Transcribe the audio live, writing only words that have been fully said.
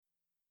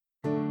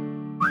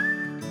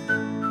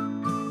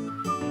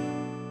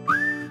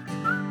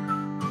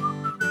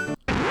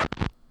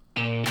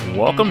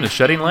Welcome to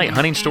Shedding Light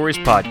Hunting Stories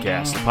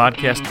Podcast, the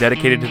podcast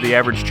dedicated to the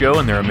average Joe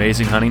and their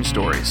amazing hunting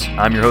stories.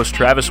 I'm your host,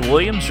 Travis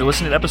Williams. You're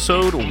listening to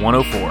episode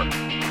 104.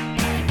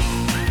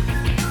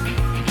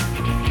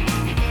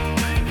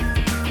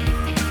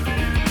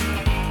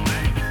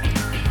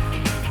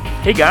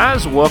 Hey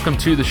guys, welcome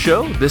to the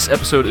show. This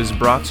episode is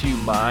brought to you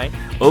by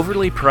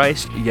overly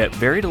priced yet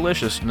very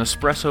delicious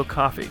Nespresso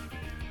coffee.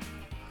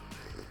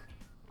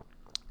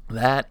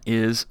 That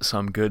is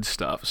some good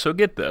stuff. So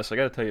get this, I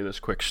got to tell you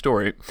this quick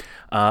story.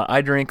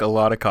 I drink a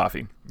lot of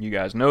coffee. You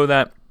guys know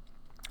that,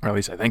 or at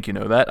least I think you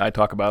know that. I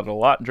talk about it a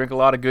lot, drink a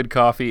lot of good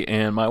coffee,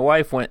 and my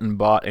wife went and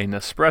bought a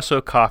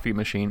Nespresso coffee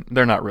machine.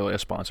 They're not really a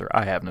sponsor.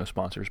 I have no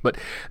sponsors, but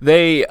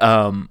she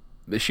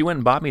went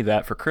and bought me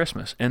that for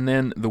Christmas. And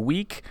then the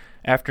week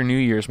after New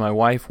Year's, my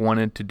wife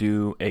wanted to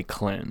do a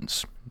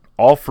cleanse.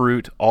 All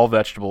fruit, all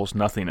vegetables,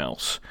 nothing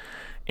else.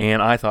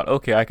 And I thought,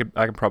 okay, I could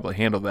probably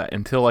handle that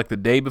until like the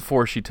day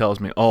before she tells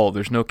me, oh,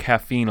 there's no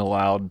caffeine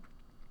allowed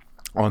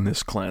on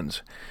this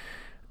cleanse.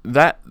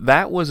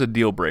 That was a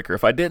deal breaker.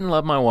 If I didn't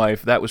love my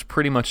wife, that was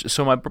pretty much...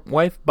 So my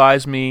wife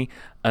buys me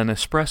an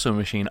espresso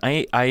machine.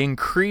 I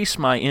increase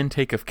my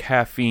intake of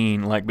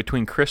caffeine like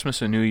between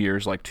Christmas and New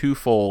Year's like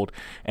twofold,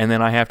 and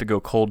then I have to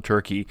go cold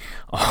turkey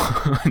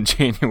on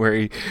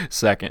January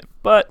 2nd.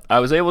 But I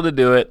was able to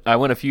do it. I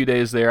went a few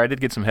days there. I did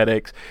get some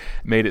headaches,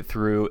 made it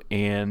through,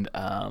 and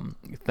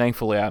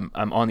thankfully I'm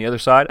on the other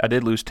side. I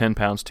did lose 10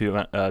 pounds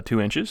to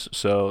 2 inches,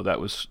 so that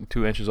was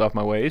 2 inches off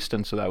my waist,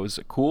 and so that was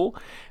cool.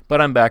 But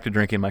I'm back to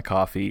drinking my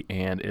coffee,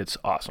 and it's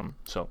awesome.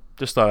 So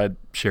just thought I'd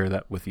share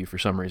that with you for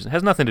some reason. It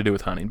has nothing to do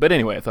with hunting, but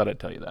anyway, I thought I'd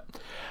tell you that.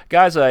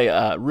 Guys,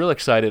 real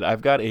excited.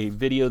 I've got a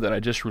video that I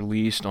just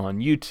released on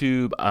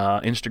YouTube,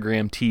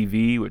 Instagram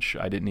TV, which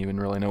I didn't even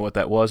really know what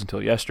that was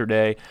until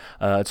yesterday.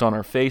 It's on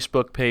our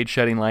Facebook page,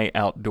 Shedding Light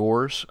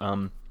Outdoors.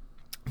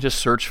 Just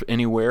search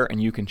anywhere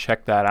and you can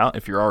check that out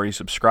if you're already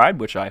subscribed,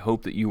 which I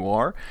hope that you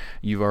are.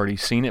 You've already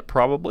seen it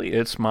probably.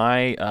 It's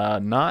my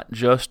Not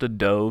Just a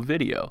Doe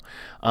video.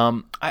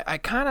 I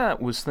kind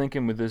of was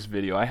thinking with this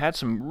video, I had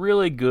some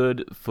really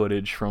good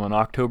footage from an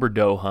October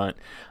doe hunt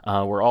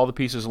where all the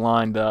pieces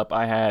lined up.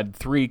 I had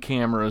 3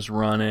 cameras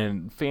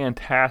running,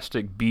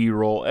 fantastic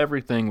B-roll,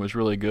 everything was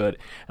really good.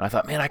 And I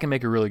thought, man, I can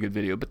make a really good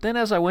video. But then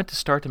as I went to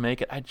start to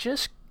make it,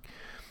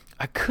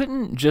 I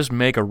couldn't just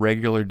make a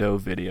regular doe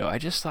video. I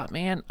just thought,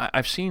 man,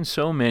 I've seen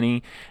so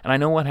many, and I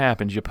know what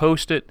happens. You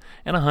post it,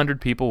 and 100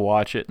 people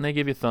watch it, and they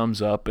give you a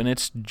thumbs up, and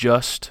it's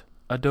just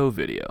a doe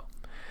video.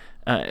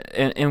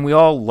 And we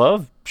all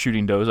love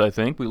shooting does, I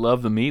think. We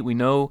love the meat. We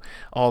know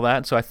all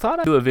that. So I thought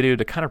I'd do a video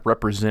to kind of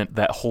represent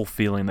that whole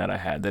feeling that I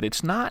had, that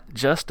it's not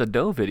just a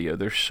doe video.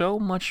 There's so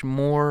much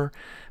more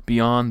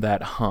beyond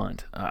that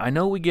hunt. I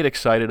know we get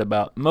excited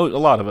about, a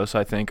lot of us,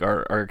 I think,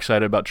 are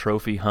excited about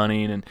trophy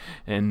hunting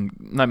and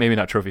maybe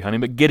not trophy hunting,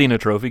 but getting a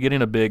trophy,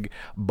 getting a big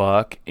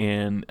buck.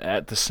 And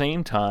at the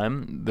same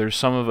time, there's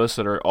some of us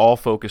that are all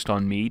focused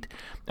on meat.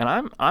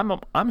 And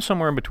I'm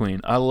somewhere in between.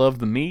 I love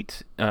the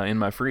meat in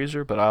my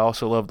freezer, but I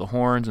also love the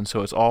horns, and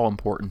so it's all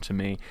important to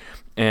me.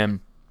 And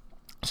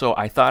so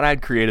I thought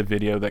I'd create a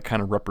video that kind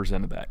of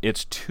represented that.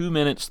 It's 2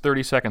 minutes,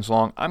 30 seconds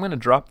long. I'm going to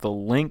drop the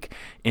link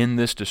in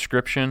this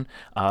description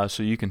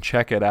so you can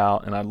check it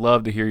out, and I'd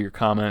love to hear your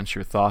comments,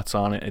 your thoughts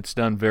on it. It's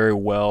done very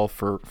well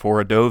for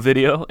a doe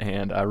video,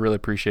 and I really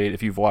appreciate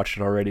if you've watched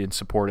it already and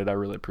supported. I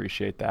really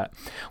appreciate that.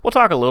 We'll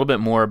talk a little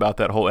bit more about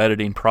that whole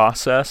editing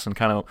process and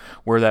kind of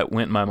where that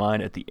went in my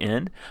mind at the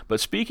end. But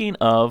speaking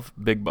of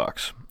big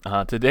bucks,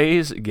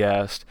 today's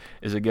guest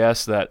is a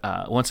guest that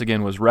once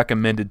again was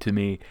recommended to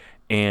me,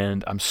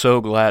 and I'm so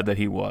glad that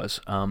he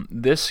was.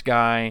 This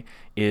guy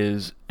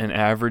is an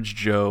average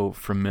Joe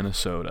from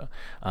Minnesota.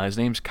 His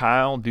name's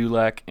Kyle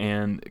Dulek,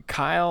 and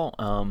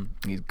Kyle,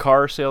 he's a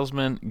car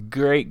salesman,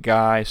 great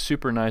guy,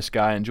 super nice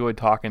guy, enjoyed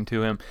talking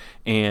to him,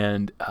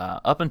 and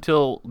up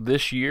until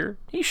this year,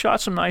 he shot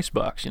some nice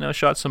bucks,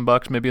 shot some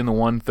bucks maybe in the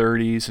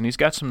 130s, and he's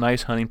got some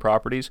nice hunting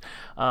properties,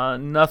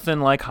 nothing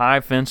like high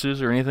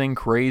fences or anything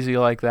crazy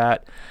like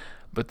that,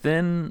 but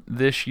then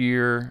this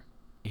year,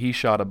 he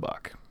shot a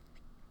buck.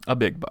 A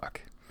big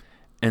buck.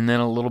 And then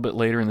a little bit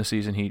later in the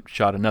season, he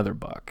shot another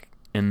buck.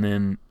 And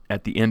then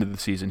at the end of the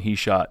season, he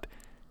shot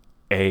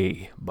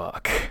a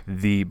buck.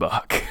 The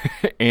buck.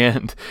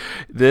 And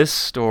this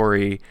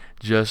story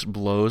just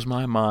blows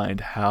my mind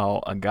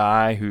how a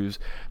guy who's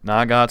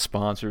not got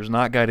sponsors,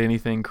 not got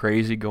anything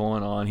crazy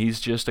going on,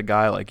 he's just a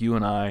guy like you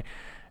and I.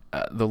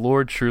 The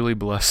Lord truly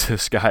blessed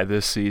this guy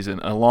this season,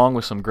 along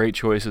with some great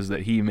choices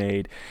that he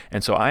made.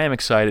 And so I am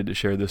excited to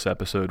share this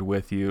episode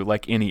with you,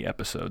 like any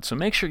episode. So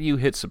make sure you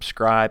hit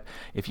subscribe.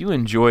 If you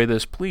enjoy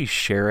this, please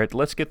share it.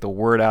 Let's get the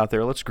word out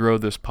there. Let's grow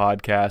this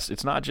podcast.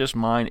 It's not just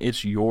mine,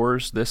 it's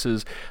yours. This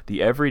is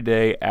the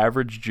everyday,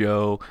 average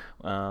Joe,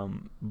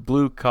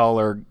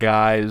 blue-collar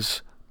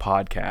guys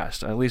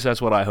podcast. At least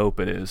that's what I hope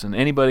it is. And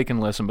anybody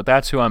can listen, but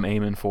that's who I'm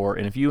aiming for.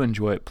 And if you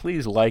enjoy it,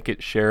 please like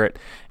it, share it,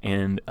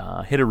 and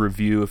hit a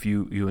review if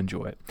you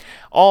enjoy it.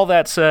 All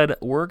that said,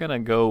 we're going to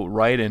go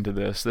right into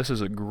this. This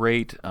is a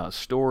great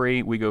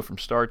story. We go from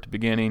start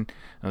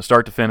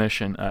to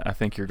finish, and I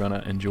think you're going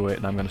to enjoy it,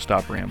 and I'm going to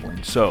stop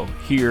rambling. So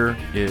here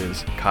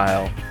is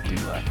Kyle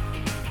Dulek.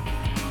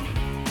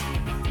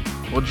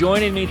 Well,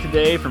 joining me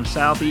today from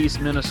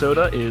Southeast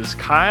Minnesota is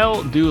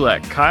Kyle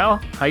Dulek. Kyle,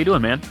 how you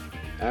doing, man?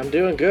 I'm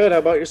doing good. How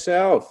about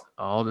yourself?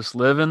 Oh, just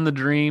living the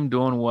dream,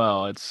 doing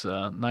well. It's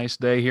a nice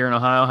day here in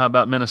Ohio. How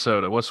about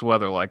Minnesota? What's the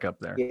weather like up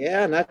there?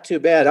 Yeah, not too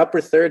bad.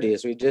 Upper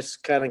 30s. We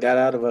just kind of got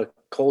out of a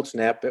cold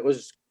snap. It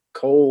was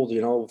cold,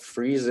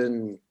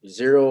 freezing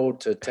 0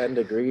 to 10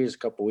 degrees a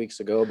couple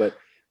weeks ago, but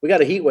we got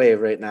a heat wave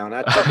right now.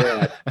 Not too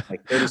bad,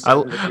 like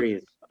 37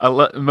 degrees.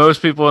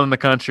 Most people in the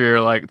country are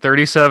like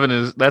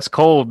 37 that's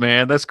cold,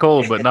 man. That's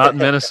cold, but not in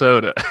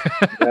Minnesota.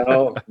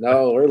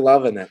 No, we're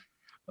loving it.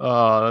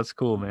 Oh, that's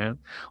cool, man.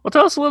 Well,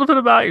 tell us a little bit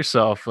about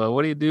yourself.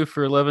 What do you do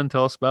for a living?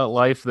 Tell us about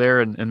life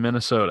there in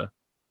Minnesota.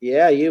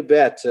 Yeah, you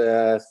bet.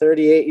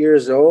 38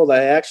 years old.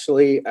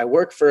 I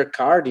work for a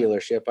car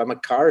dealership. I'm a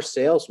car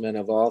salesman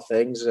of all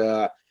things.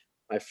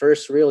 My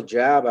first real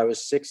job, I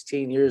was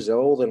 16 years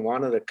old and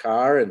wanted a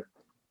car, and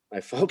my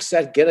folks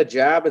said, get a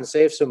job and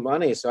save some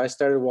money. So I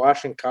started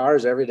washing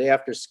cars every day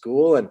after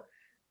school and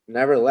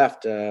never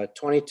left.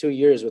 22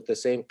 years with the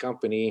same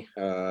company.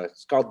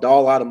 It's called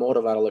Dahl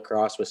Automotive out of La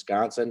Crosse,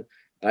 Wisconsin.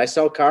 And I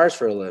sell cars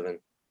for a living.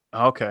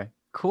 Okay,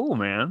 cool,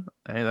 man.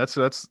 Hey,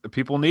 that's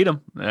people need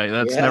them.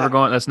 That's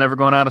never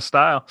going out of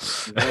style.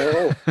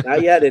 No,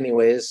 not yet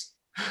anyways.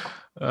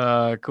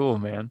 Cool,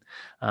 man.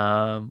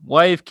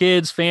 Wife,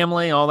 kids,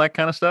 family, all that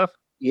kind of stuff.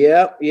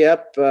 Yep.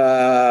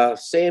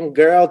 Same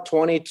girl,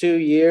 22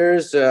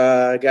 years.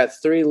 I got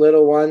 3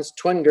 little ones,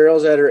 twin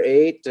girls that are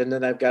 8. And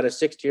then I've got a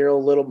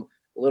 6-year-old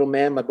little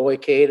man, my boy,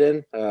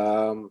 Caden.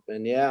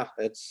 And yeah,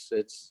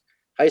 it's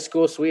high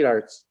school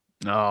sweethearts.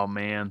 Oh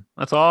man,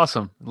 that's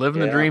awesome.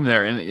 Living the dream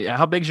there. And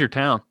how big's your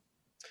town?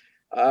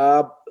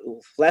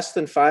 Less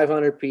than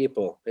 500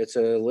 people. It's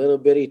a little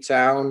bitty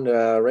town,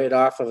 right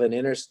off of an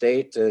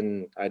interstate.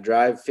 And I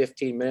drive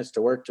 15 minutes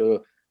to work to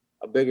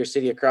a bigger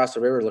city across the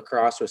river, La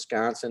Crosse,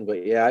 Wisconsin.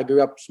 But yeah, I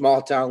grew up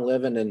small town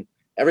living, and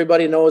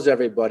everybody knows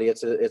everybody.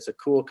 It's a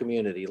cool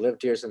community.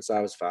 Lived here since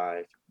I was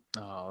 5.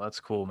 Oh,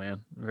 that's cool, man.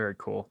 Very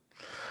cool.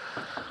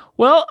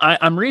 Well,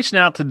 I'm reaching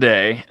out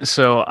today,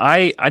 so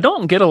I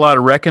don't get a lot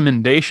of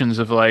recommendations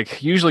of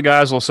usually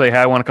guys will say, hey,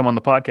 I want to come on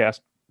the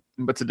podcast.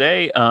 But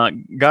today,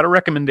 got a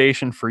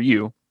recommendation for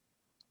you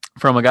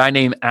from a guy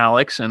named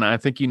Alex, and I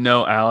think you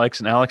know Alex.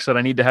 And Alex said,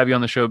 I need to have you on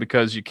the show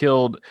because you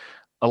killed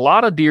a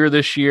lot of deer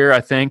this year, I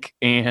think,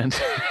 and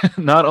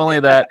not only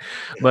that,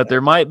 but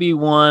there might be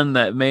one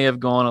that may have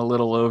gone a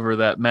little over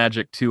that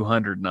magic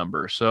 200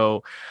 number.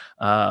 So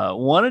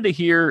wanted to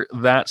hear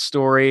that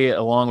story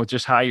along with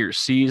just how your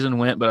season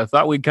went, but I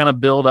thought we'd kind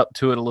of build up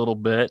to it a little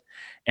bit.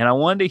 And I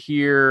wanted to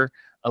hear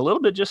a little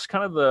bit just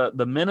kind of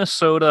the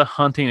Minnesota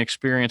hunting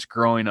experience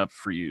growing up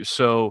for you.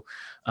 So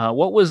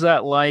what was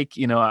that like?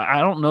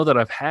 I don't know that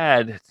I've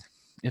had...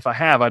 If I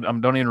have, I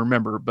don't even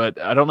remember, but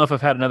I don't know if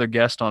I've had another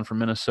guest on from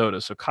Minnesota.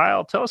 So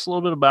Kyle, tell us a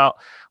little bit about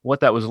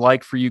what that was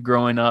like for you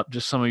growing up,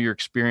 just some of your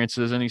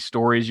experiences, any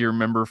stories you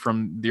remember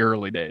from the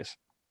early days.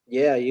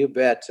 Yeah, you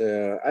bet.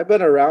 I've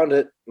been around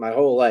it my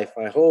whole life.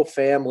 My whole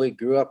family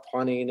grew up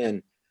hunting.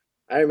 And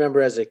I remember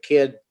as a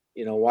kid,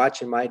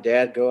 watching my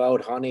dad go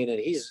out hunting,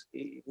 and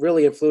he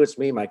really influenced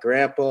me, my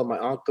grandpa, my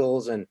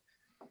uncles. And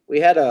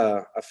we had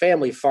a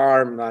family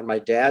farm on my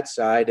dad's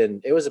side,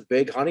 and it was a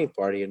big hunting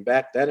party. And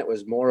back then it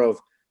was more of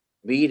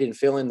meat and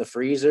fill in the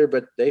freezer,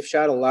 but they've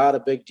shot a lot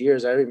of big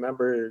deers. I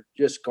remember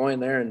just going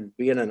there and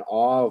being in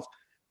awe of,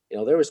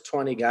 there was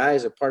 20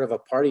 guys, a part of a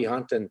party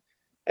hunt. And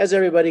as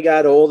everybody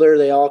got older,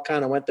 they all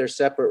kind of went their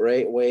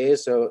separate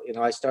ways. So,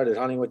 I started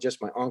hunting with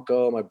just my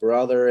uncle, my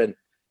brother, and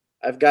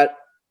I've got,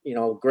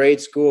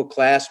 grade school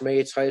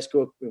classmates, high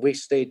school. We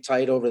stayed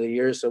tight over the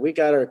years. So we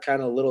got our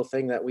kind of little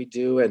thing that we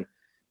do. And,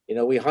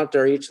 we hunt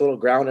our each little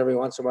ground. Every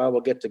once in a while,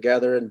 we'll get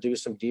together and do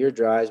some deer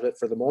drives. But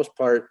for the most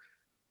part,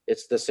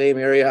 it's the same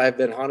area I've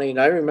been hunting.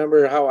 I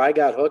remember how I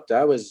got hooked.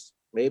 I was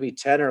maybe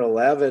 10 or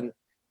 11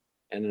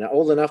 and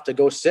old enough to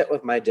go sit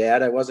with my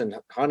dad. I wasn't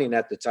hunting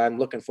at the time,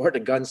 looking forward to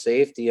gun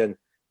safety. And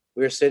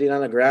we were sitting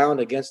on the ground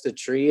against a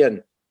tree,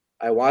 and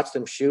I watched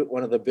him shoot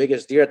one of the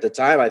biggest deer at the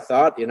time. I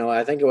thought,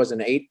 I think it was an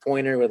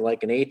 8-pointer with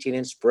like an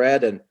 18-inch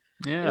spread. And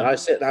I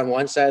was sitting on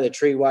one side of the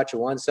tree watching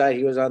one side.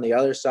 He was on the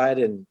other side,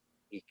 and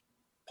he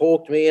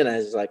poked me, and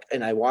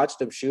I watched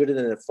him shoot it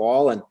and it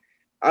fall. And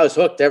I was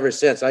hooked ever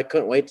since. I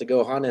couldn't wait to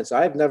go hunting. So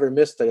I've never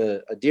missed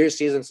a deer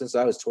season since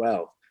I was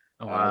 12.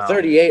 Oh, wow. I'm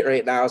 38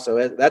 right now.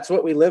 So that's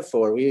what we live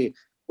for. We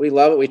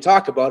love it. We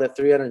talk about it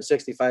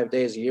 365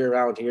 days a year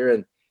around here.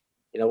 And,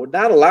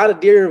 not a lot of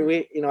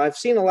deer. I've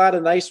seen a lot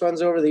of nice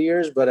ones over the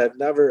years, but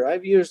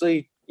I've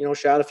usually,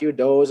 shot a few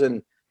does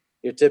and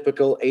your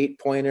typical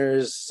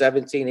 8-pointers,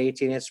 17,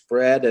 18-inch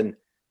spread. And,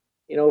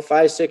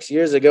 5, 6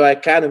 years ago, I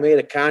kind of made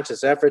a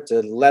conscious effort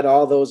to let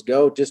all those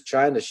go, just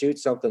trying to shoot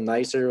something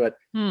nicer. But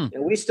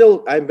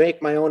I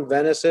make my own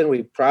venison.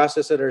 We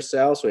process it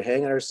ourselves. We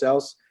hang it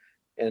ourselves.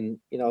 And,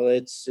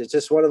 it's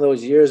just one of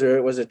those years where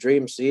it was a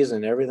dream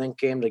season. Everything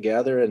came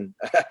together, and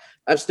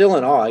I'm still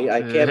in awe.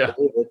 I can't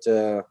believe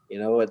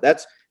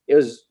it. It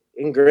was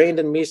ingrained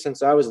in me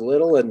since I was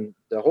little, and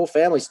the whole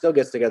family still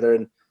gets together.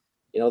 And,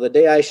 the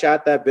day I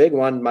shot that big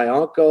one, my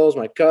uncles,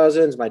 my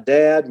cousins, my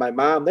dad, my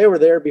mom, they were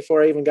there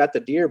before I even got the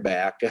deer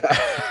back.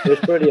 It was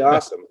pretty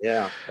awesome.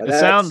 Yeah. It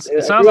sounds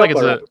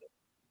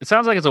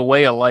like it's a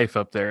way of life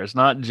up there. It's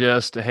not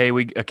just, hey,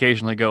 we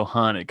occasionally go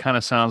hunt. It kind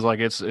of sounds like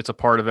it's a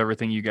part of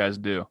everything you guys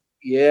do.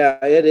 Yeah,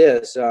 it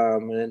is.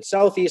 And in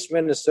southeast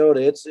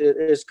Minnesota,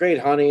 it's great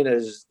hunting.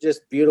 There's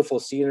just beautiful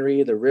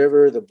scenery, the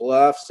river, the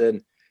bluffs,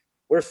 and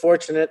we're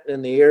fortunate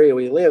in the area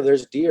we live.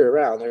 There's deer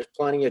around. There's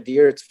plenty of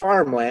deer. It's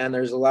farmland.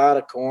 There's a lot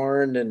of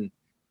corn, and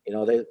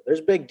there's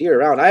big deer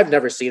around. I've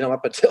never seen them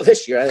up until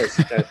this year.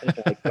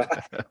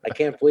 I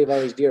can't believe all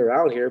these deer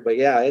around here. But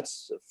yeah,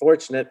 it's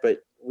fortunate. But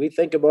we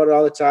think about it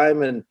all the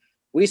time, and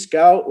we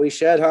scout, we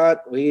shed hunt,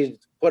 we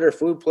put our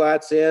food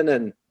plots in,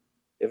 and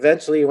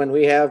eventually when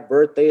we have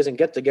birthdays and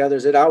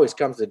get-togethers, it always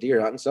comes to deer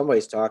hunting.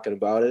 Somebody's talking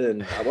about it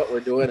and what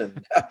we're doing.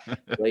 And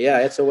but yeah,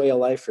 it's a way of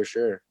life for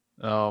sure.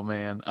 Oh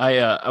man,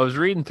 I was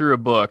reading through a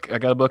book. I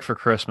got a book for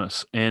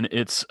Christmas, and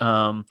it's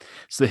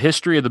the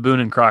history of the Boone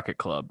and Crockett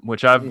Club,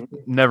 which I've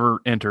never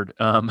entered.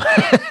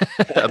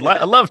 I'd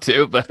love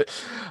to, but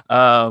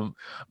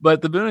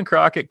the Boone and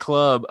Crockett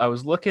Club. I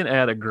was looking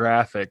at a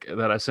graphic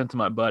that I sent to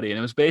my buddy, and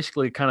it was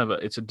basically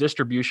it's a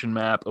distribution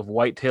map of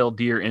white-tailed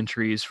deer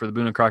entries for the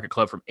Boone and Crockett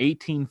Club from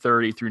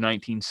 1830 through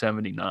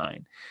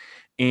 1979.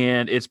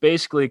 And it's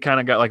basically kind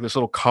of got like this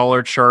little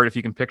collar chart, if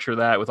you can picture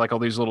that, with like all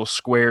these little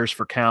squares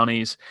for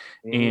counties.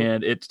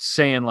 And it's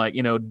saying like,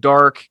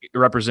 dark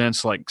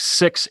represents like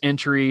 6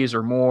 entries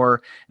or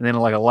more. And then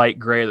like a light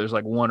gray, there's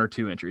like 1 or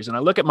 2 entries. And I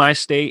look at my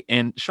state,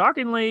 and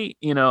shockingly,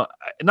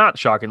 not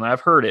shockingly,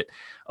 I've heard it.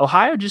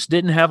 Ohio just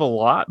didn't have a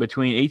lot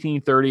between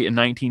 1830 and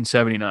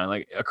 1979.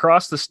 Like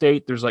across the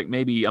state, there's like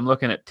maybe, I'm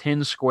looking at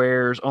 10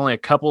 squares. Only a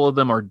couple of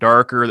them are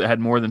darker that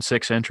had more than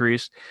 6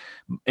 entries.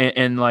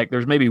 And like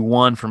there's maybe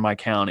 1 from my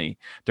county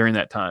during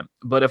that time.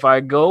 But if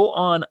I go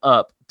on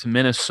up to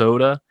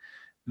Minnesota,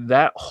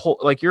 that whole,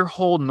 like your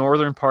whole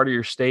northern part of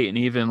your state, and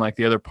even like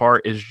the other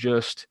part, is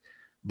just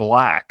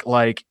black.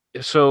 Like,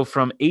 so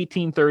from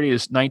 1830 to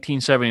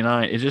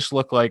 1979, it just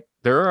looked like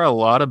there are a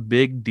lot of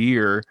big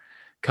deer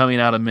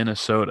coming out of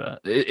Minnesota.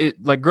 It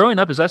like growing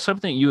up, is that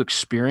something you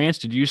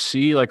experienced? Did you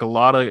see like a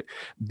lot of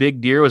big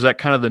deer? Was that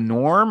kind of the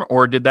norm,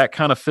 or did that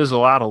kind of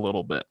fizzle out a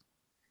little bit?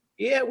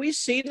 Yeah, we've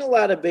seen a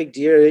lot of big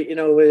deer.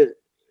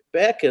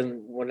 Back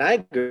when I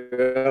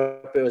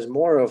grew up, it was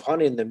more of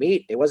hunting the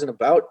meat. It wasn't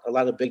about a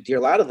lot of big deer.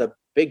 A lot of the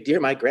big deer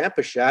my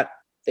grandpa shot,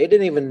 they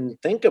didn't even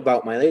think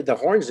about the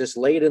horns just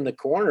laid in the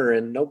corner,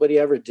 and nobody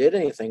ever did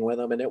anything with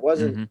them. And it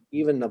wasn't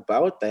even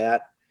about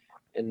that.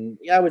 And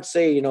yeah, I would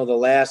say, the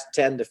last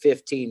 10 to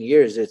 15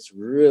 years, it's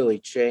really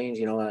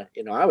changed.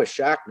 I was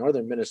shocked,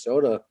 northern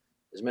Minnesota,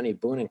 as many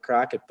Boone and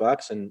Crockett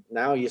bucks. And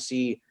now you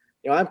see,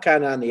 I'm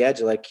kind of on the edge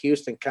of like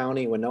Houston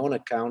County, Winona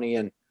County,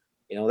 and,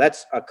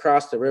 that's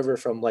across the river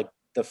from like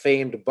the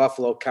famed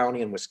Buffalo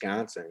County in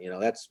Wisconsin.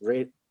 That's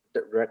right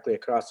directly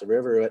across the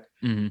river. But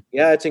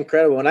yeah, it's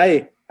incredible. And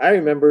I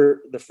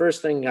remember the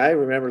first thing I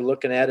remember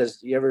looking at is,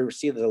 you ever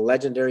see the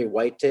legendary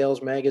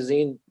Whitetails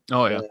magazine?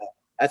 Oh, yeah.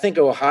 I think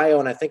of Ohio,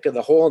 and I think of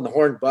the Hole in the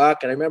Horn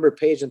buck. And I remember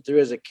paging through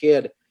as a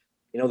kid,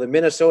 the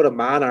Minnesota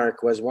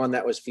Monarch was one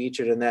that was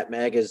featured in that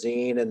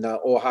magazine, and the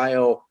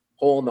Ohio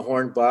Hole in the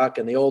Horn buck,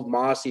 and the old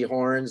Mossy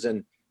horns.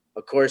 And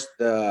of course,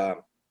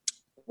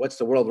 what's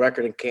the world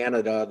record in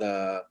Canada?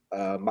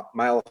 The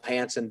Mile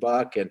Hansen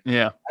buck. And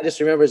yeah, I just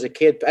remember as a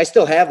kid, I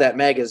still have that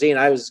magazine.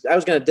 I was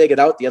going to dig it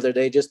out the other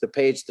day just to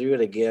page through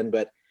it again.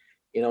 But,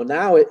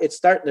 now it's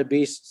starting to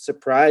be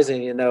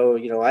surprising.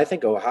 I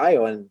think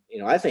Ohio, and,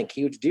 I think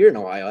huge deer in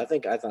Ohio. I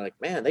thought like,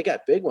 man, they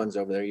got big ones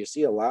over there. You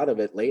see a lot of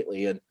it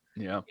lately. And,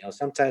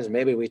 sometimes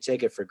maybe we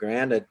take it for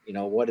granted,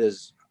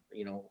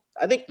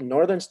 I think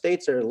northern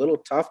states are a little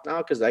tough now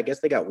because I guess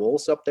they got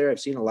wolves up there. I've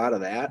seen a lot of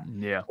that.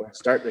 Yeah. We're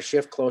starting to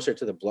shift closer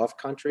to the bluff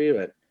country,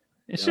 but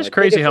it's just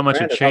crazy how much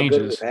it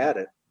changes.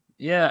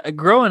 Yeah.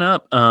 Growing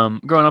up,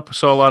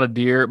 saw a lot of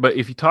deer, but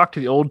if you talk to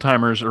the old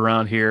timers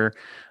around here,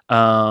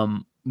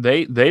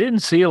 they didn't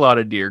see a lot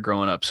of deer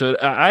growing up. So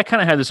I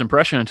kind of had this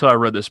impression until I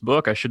read this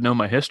book. I should know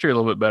my history a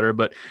little bit better,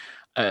 but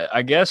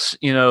I guess,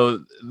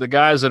 the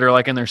guys that are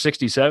like in their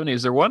 60s,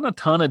 70s, there wasn't a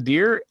ton of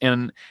deer,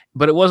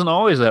 but it wasn't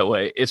always that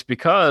way. It's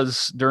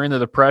because during the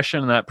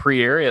Depression, that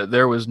pre-area,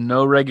 there was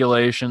no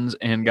regulations,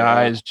 and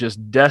guys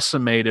just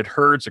decimated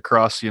herds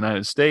across the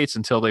United States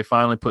until they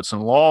finally put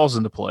some laws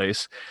into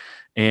place.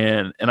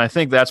 And I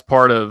think that's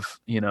part of,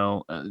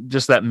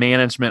 just that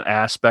management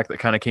aspect that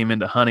kind of came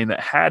into hunting that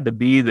had to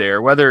be there,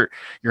 whether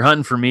you're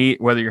hunting for meat,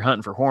 whether you're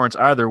hunting for horns,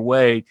 either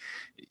way.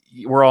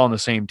 we're all on the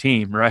same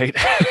team, right?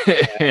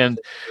 Yeah, And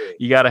absolutely.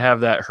 you got to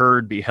have that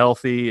herd be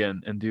healthy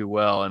and do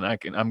well. And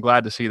I'm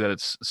glad to see that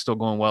it's still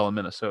going well in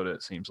Minnesota.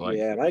 It seems like.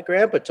 Yeah, my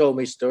grandpa told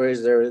me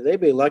stories there. They'd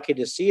be lucky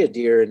to see a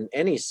deer in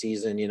any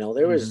season. There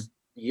Hmm. was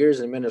years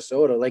in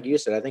Minnesota, like you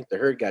said, I think the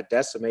herd got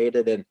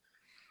decimated and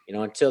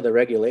until the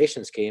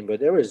regulations came, but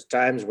there was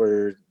times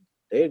where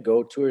they'd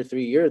go 2 or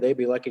 3 years, they'd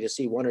be lucky to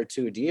see one or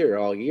two deer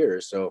all year.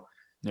 So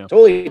Yeah.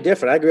 totally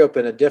different. I grew up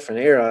in a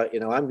different era.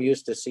 I'm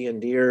used to seeing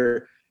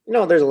deer.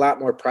 There's a lot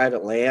more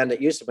private land.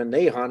 It used to when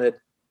they hunted,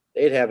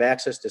 they'd have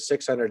access to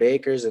 600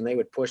 acres and they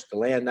would push the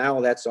land.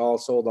 Now that's all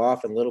sold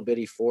off in little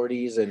bitty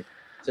 40s, and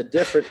it's a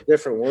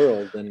different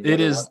world than It what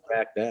it was is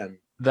back then.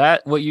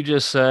 that what you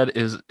just said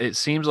is it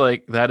seems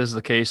like that is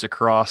the case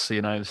across the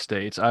United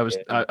States.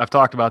 Yeah. I've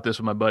talked about this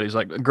with my buddies.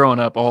 Like growing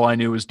up, all I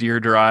knew was deer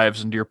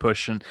drives and deer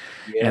pushing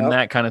and Yep.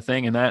 that kind of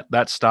thing. And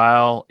that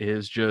style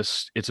is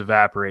just it's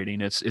evaporating.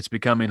 It's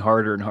becoming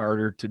harder and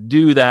harder to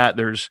do that.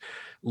 There's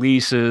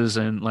leases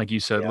and like you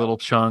said, Yep. little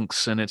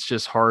chunks, and it's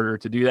just harder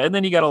to do that. And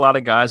then you got a lot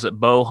of guys that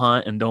bow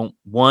hunt and don't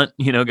want,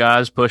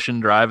 guys pushing,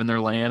 driving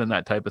their land and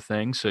that type of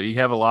thing. So you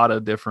have a lot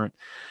of different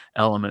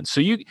elements. So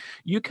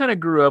you kind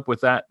of grew up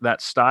with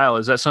that style.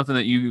 Is that something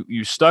that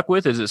you stuck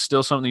with? Is it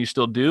still something you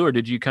still do, or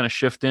did you kind of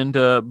shift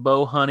into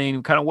bow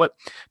hunting? Kind of what?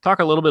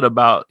 Talk a little bit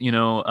about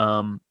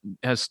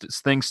has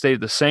things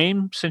stayed the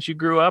same since you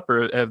grew up,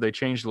 or have they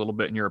changed a little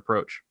bit in your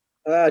approach?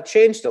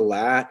 Changed a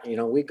lot.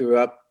 We grew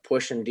up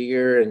pushing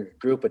deer and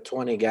group of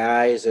 20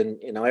 guys, and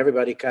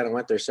everybody kind of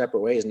went their separate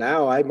ways.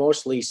 Now I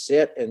mostly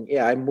sit, and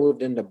yeah, I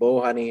moved into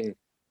bow hunting,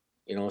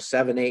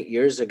 7, 8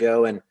 years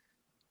ago, and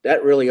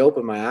that really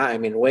opened my eye. I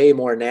mean, way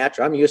more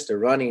natural. I'm used to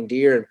running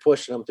deer and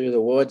pushing them through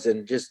the woods,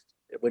 and just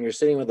when you're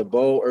sitting with a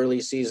bow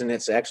early season,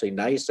 it's actually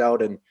nice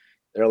out, and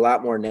they're a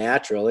lot more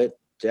natural. It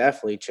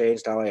definitely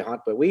changed how I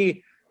hunt. But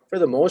for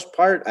the most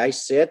part, I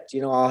sit.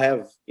 I'll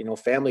have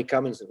family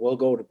come and we'll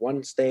go to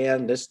one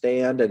stand, this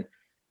stand, and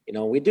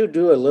we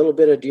do a little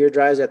bit of deer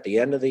drives at the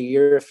end of the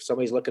year if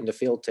somebody's looking to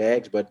field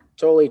tags, but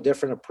totally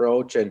different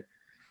approach. And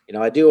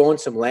I do own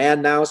some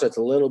land now, so it's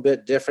a little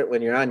bit different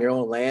when you're on your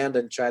own land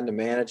and trying to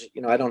manage.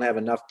 I don't have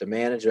enough to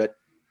manage, but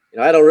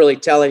I don't really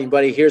tell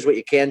anybody, here's what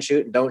you can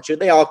shoot and don't shoot.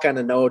 They all kind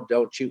of know,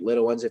 don't shoot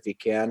little ones if you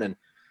can.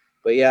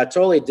 But yeah,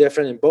 totally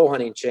different. And bow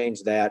hunting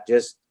changed that.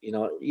 Just,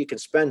 you can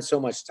spend so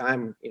much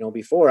time.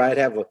 Before I'd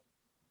have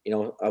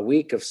a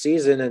week of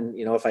season, and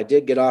if I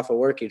did get off of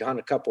work, you'd hunt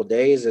a couple of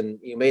days, and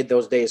you made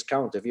those days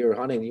count. If you were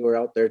hunting, you were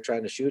out there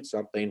trying to shoot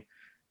something.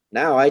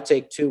 Now I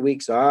take 2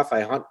 weeks off.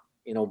 I hunt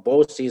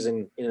bow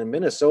season in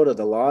Minnesota.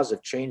 The laws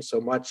have changed so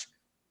much,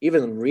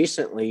 even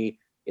recently,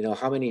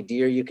 how many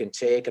deer you can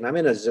take. And I'm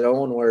in a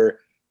zone where,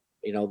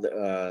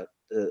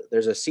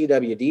 there's a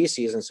CWD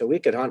season. So we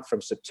could hunt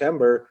from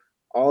September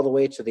all the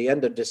way to the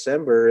end of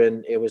December.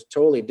 And it was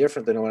totally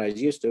different than what I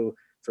was used to.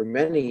 For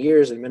many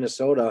years in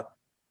Minnesota,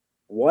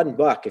 one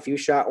buck, if you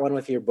shot one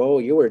with your bow,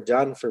 you were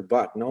done for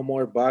buck. No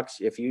more bucks.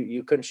 If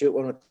you couldn't shoot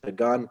one with a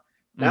gun.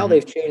 Now Hmm.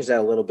 they've changed that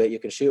a little bit. You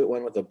can shoot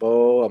one with a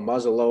bow, a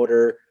muzzle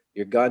loader,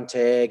 your gun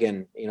tag,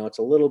 and it's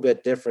a little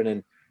bit different.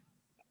 And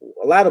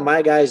a lot of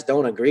my guys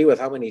don't agree with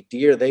how many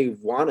deer they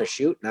want to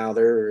shoot now.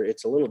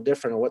 It's a little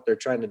different on what they're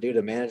trying to do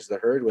to manage the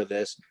herd with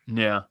this.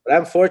 Yeah. But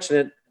I'm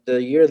fortunate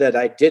the year that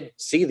I did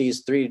see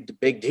these three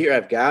big deer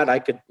I've got, I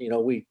could,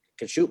 we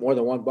could shoot more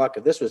than one buck.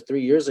 If this was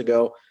 3 years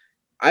ago,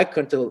 I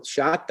couldn't have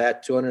shot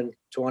that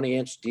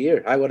 220-inch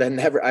deer. I would have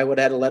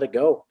had to let it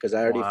go because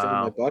I already filled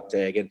my Wow. buck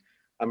tag. And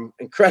I'm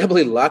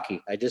incredibly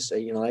lucky. I just,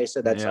 like I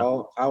said, that's Yeah.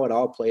 all how it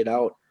all played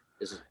out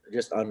is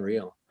just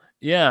unreal.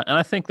 Yeah, and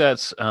I think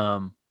that's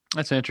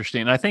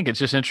interesting. And I think it's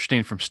just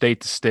interesting from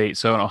state to state.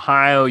 So in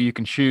Ohio, you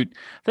can shoot,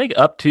 I think,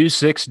 up to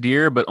 6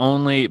 deer, but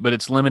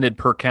it's limited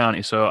per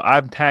county. So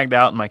I'm tagged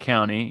out in my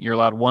county. You're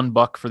allowed one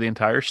buck for the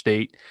entire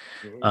state,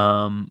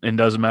 Mhm. and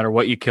doesn't matter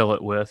what you kill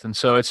it with. And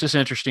so it's just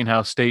interesting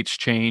how states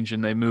change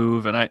and they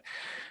move.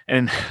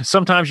 And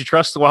sometimes you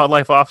trust the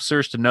wildlife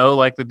officers to know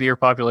like the deer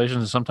populations,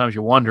 and sometimes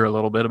you wonder a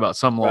little bit about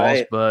some laws,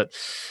 Right. but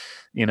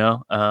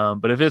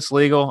but if it's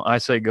legal, I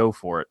say go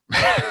for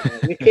Yeah,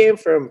 we it. came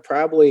from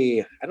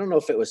probably, I don't know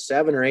if it was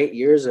 7 or 8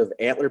 years of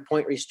antler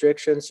point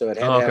restriction. So it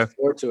had Oh, to okay. have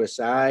four to a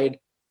side,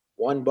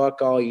 one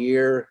buck all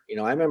year.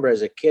 I remember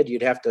as a kid,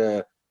 you'd have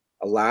a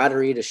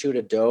lottery to shoot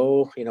a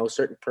doe,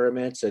 certain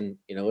permits, and,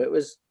 it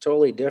was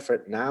totally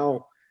different.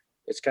 Now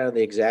it's kind of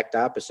the exact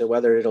opposite.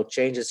 Whether it'll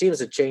change, it seems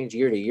to change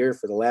year to year.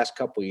 For the last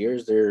couple of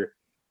years, they're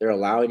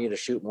allowing you to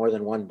shoot more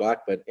than one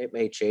buck, but it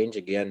may change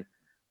again.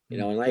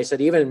 And like I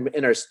said, even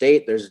in our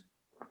state, there's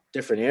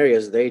different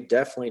areas, they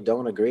definitely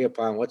don't agree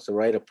upon what's the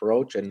right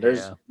approach. And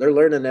Yeah. they're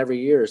learning every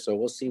year. So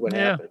we'll see what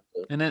Yeah.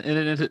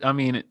 happens. I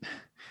mean,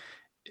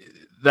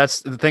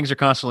 that's the things are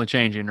constantly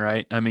changing,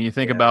 right? I mean, you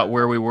think about Yeah.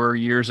 where we were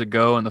years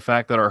ago and the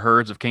fact that our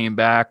herds have came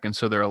back, and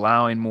so they're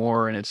allowing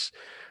more. And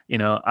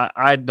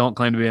I don't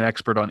claim to be an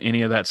expert on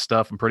any of that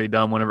stuff. I'm pretty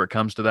dumb whenever it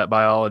comes to that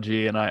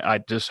biology, and I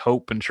just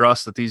hope and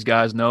trust that these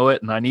guys know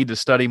it. And I need to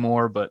study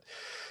more, but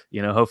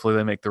hopefully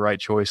they make the right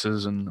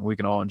choices, and we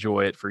can all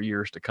enjoy it for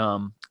years to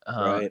come.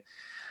 Right.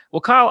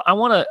 Well, Kyle, I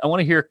want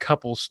to hear a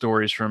couple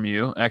stories from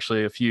you.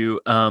 Actually, a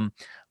few.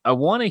 I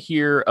want to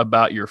hear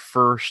about your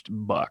first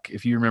buck,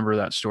 if you remember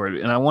that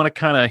story, and I want to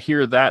kind of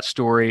hear that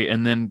story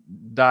and then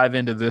dive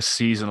into this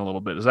season a little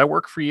bit. Does that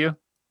work for you?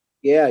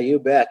 Yeah, you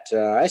bet.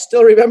 I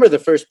still remember the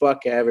first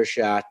buck I ever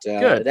shot.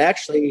 Good. It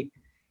actually,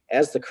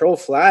 as the crow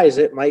flies,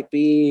 it might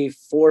be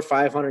 400 or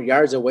 500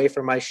 yards away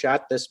from my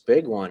shot this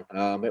big one.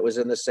 It was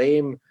in the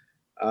same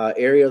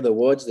area of the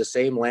woods, the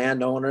same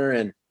landowner,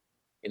 and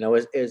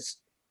it's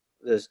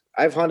this.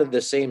 I've hunted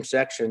the same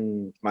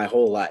section my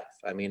whole life.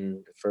 I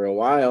mean, for a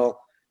while,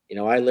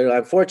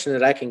 I'm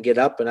fortunate I can get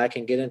up and I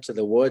can get into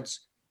the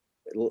woods,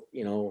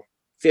 you know,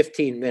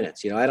 15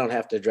 minutes. I don't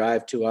have to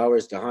drive 2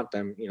 hours to hunt.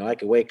 I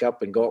could wake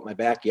up and go out my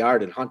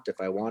backyard and hunt if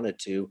I wanted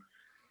to,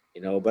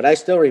 but I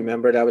still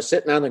remembered I was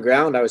sitting on the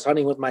ground. I was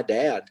hunting with my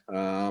dad.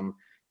 And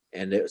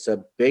it was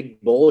a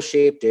big bowl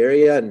shaped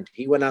area. And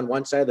he went on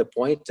one side of the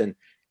point, and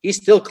he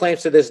still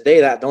claims to this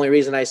day that the only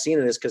reason I seen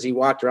it is because he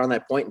walked around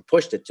that point and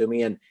pushed it to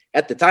me. And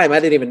at the time, I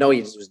didn't even know he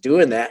was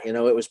doing that. It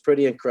was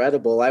pretty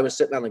incredible. I was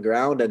sitting on the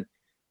ground, and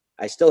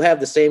I still have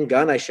the same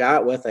gun I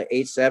shot with, a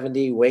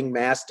 870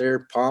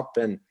 Wingmaster pump.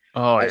 And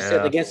Oh I was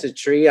sitting yeah. against a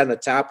tree on the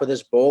top of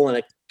this bowl, and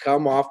it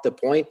come off the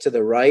point to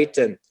the right.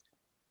 And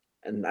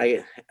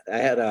I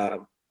had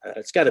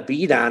it's got a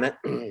bead on it.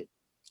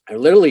 I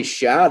literally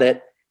shot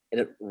it,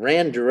 and it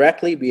ran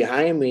directly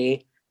behind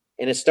me,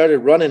 and it started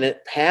running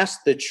it past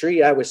the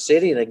tree I was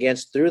sitting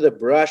against through the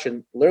brush.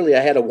 And literally I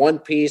had a one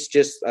piece,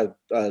 just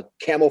a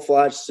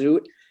camouflage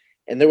suit,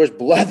 and there was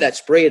blood that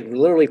sprayed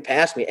literally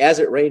past me as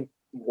it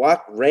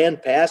ran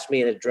past me,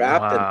 and it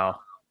dropped. Wow.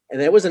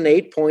 And it was an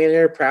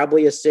 8-pointer,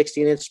 probably a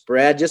 16-inch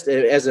spread. Just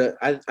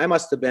I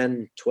must have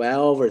been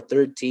 12 or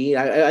 13.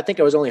 I think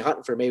I was only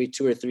hunting for maybe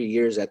 2 or 3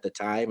 years at the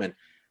time. And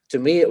to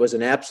me, it was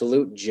an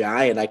absolute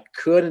giant. I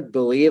couldn't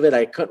believe it.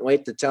 I couldn't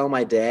wait to tell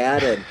my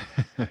dad.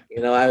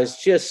 And, I was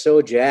just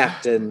so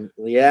jacked. And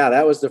yeah,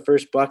 that was the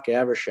first buck I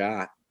ever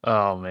shot.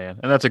 Oh man,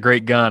 and that's a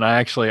great gun.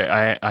 I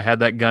had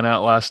that gun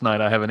out last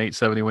night. I have an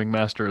 870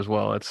 Wingmaster as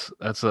well.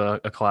 That's a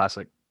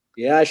classic.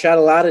 Yeah, I shot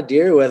a lot of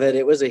deer with it.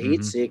 It was a heat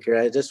Hmm. seeker.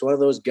 I just one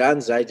of those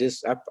guns.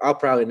 I'll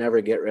probably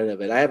never get rid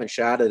of it. I haven't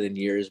shot it in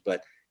years,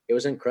 but it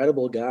was an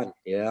incredible gun.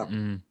 Yeah.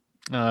 Mm.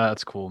 Oh,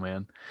 that's cool,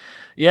 man.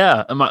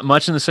 Yeah,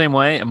 much in the same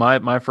way.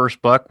 My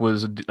first buck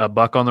was a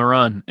buck on the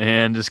run,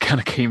 and just kind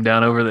of came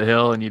down over the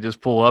hill, and you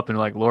just pull up and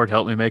like, Lord,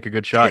 help me make a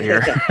good shot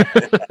here.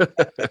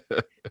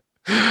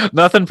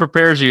 Nothing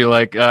prepares you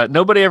like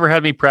nobody ever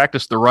had me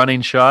practice the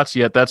running shots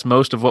yet. That's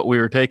most of what we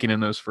were taking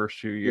in those first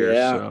few years.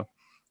 Yeah. So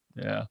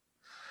yeah.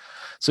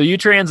 So you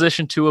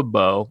transitioned to a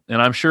bow, and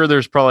I'm sure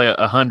there's probably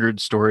 100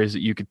 stories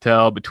that you could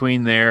tell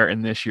between there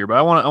and this year. But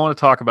I want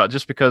to talk about,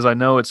 just because I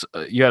know it's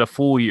you had a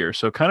full year.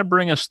 So kind of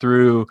bring us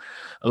through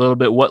a little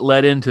bit what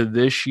led into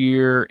this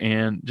year,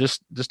 and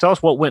just tell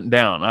us what went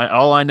down.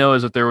 All I know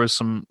is that there was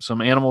some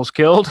animals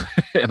killed,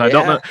 and I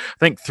don't know. Yeah. I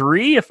think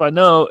 3, if I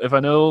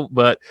know.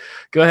 But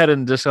go ahead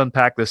and just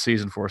unpack this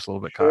season for us a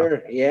little bit, Kyle.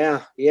 Sure.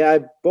 Yeah. Yeah.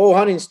 Bow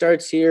hunting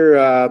starts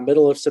here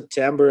middle of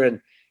September, and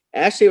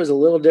actually it was a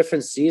little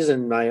different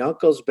season. My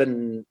uncle's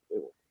been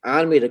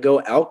on me to go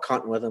elk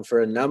hunting with him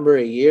for a number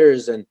of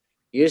years, and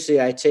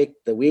usually I take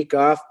the week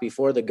off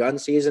before the gun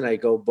season. I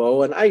go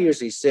bow, and I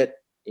usually sit,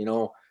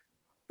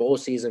 bow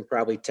season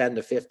probably 10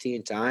 to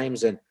 15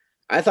 times. And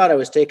I thought I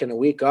was taking a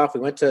week off.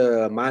 We went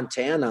to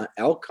Montana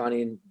elk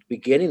hunting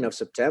beginning of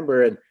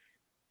September, and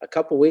a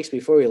couple weeks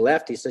before we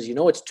left, he says,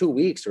 it's 2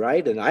 weeks,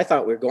 right? And I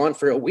thought we were going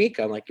for a week.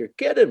 I'm like, you're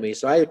kidding me.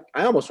 So I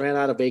almost ran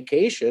out of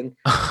vacation.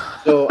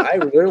 So I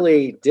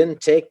really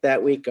didn't take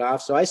that week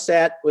off. So I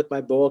sat with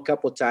my bow a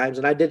couple of times,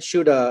 and I did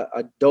shoot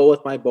a doe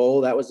with my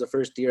bow. That was the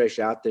first deer I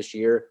shot this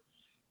year.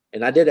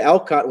 And I did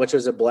elk hunt, which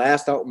was a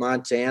blast out in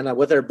Montana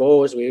with our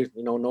bows. We,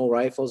 no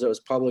rifles. It was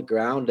public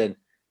ground. And,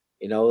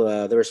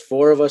 there was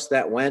 4 of us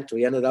that went.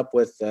 We ended up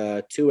with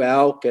 2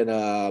 elk and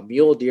a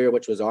mule deer,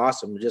 which was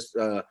awesome. Just,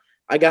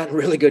 I got in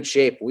really good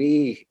shape.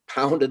 We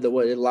pounded the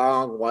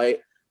long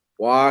white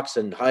walks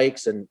and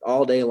hikes and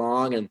all day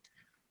long. And,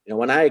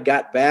 when I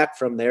got back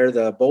from there,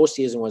 the bow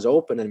season was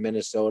open in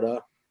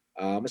Minnesota.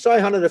 So I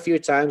hunted a few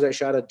times. I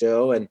shot a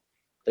doe, and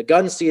the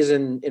gun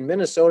season in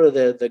Minnesota,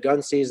 the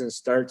gun season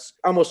starts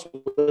almost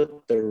with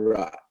the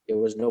rut. It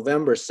was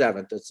November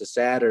 7th. It's a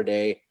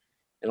Saturday.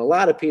 And a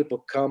lot of people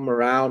come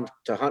around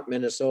to hunt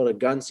Minnesota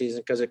gun season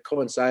because it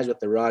coincides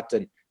with the rut.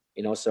 And,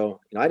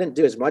 I didn't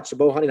do as much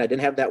bow hunting. I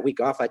didn't have that week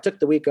off. I took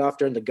the week off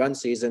during the gun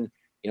season,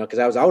 because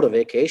I was out of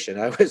vacation.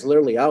 I was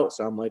literally out.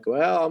 So I'm like,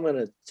 well, I'm going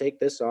to take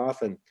this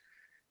off. And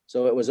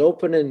so it was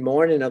opening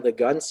morning of the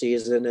gun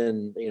season.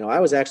 And,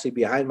 I was actually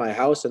behind my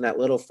house in that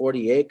little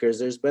 40 acres.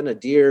 There's been a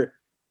deer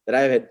that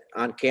I've had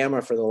on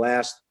camera for the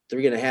last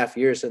 3.5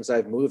 years since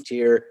I've moved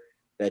here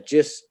that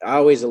just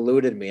always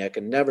eluded me. I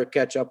could never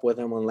catch up with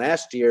him. And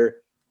last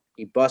year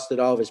he busted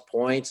all of his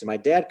points, and my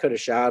dad could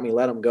have shot him. He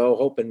let him go,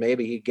 hoping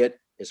maybe he'd get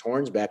his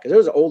horns back, because it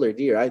was an older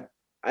deer.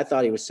 I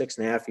thought he was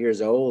 6.5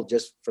 years old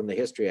just from the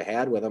history I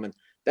had with him. And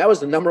that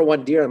was the number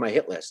 1 deer on my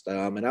hit list.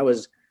 And I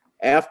was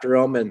after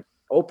him, and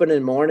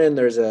opening morning,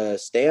 there's a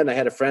stand. I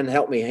had a friend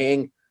help me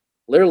hang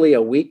literally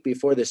a week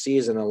before the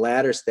season, a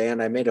ladder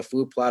stand. I made a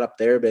food plot up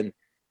there, and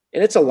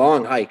it's a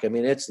long hike. I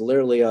mean, it's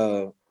literally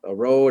a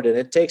road, and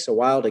it takes a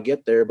while to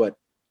get there. But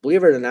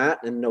believe it or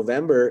not, in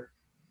November,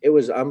 it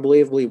was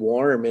unbelievably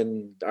warm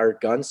in our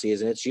gun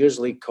season. It's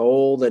usually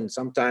cold and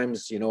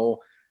sometimes,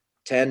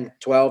 10,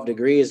 12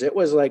 degrees. It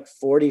was like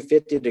 40,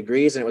 50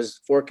 degrees, and it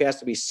was forecast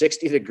to be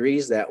 60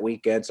 degrees that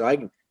weekend.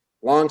 So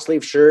long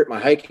sleeve shirt, my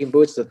hiking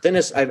boots, the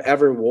thinnest I've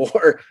ever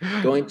wore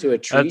going to a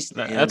tree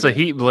stand. That's a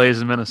heat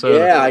blaze in Minnesota.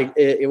 Yeah,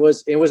 it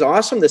was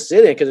awesome to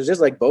sit in because it was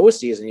just like bow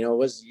season.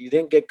 You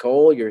didn't get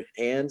cold, your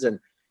hands, and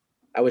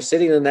I was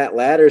sitting in that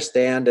ladder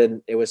stand,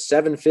 and it was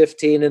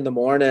 7:15 in the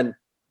morning,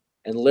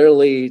 and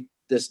literally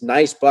this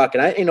nice buck,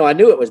 and I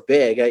knew it was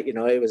big.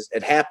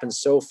 It happened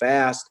so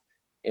fast.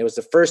 It was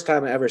the first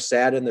time I ever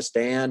sat in the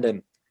stand,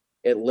 and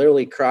it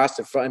literally crossed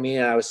in front of me.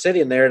 And I was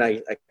sitting there, and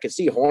I could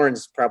see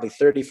horns probably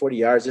 30, 40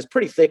 yards. It's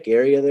pretty thick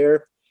area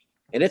there.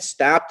 And it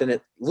stopped, and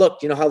it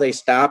looked, how they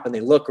stop and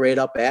they look right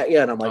up at you.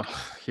 And I'm like,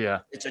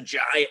 yeah, it's a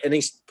giant. And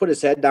he put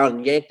his head down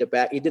and yanked it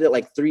back. He did it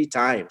like 3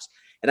 times.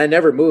 And I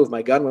never moved.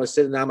 My gun was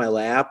sitting on my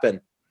lap.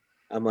 And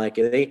I'm like,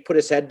 and he put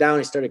his head down.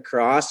 He started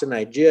crossing.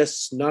 I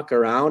just snuck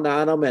around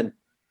on him. And,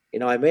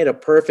 I made a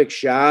perfect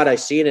shot. I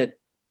seen it,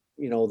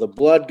 the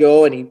blood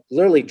go, and he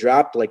literally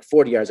dropped like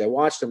 40 yards. I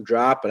watched him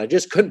drop, and I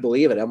just couldn't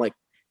believe it. I'm like,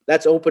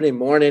 that's opening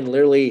morning,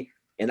 literally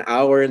an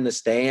hour in the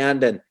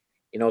stand. And,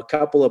 a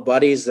couple of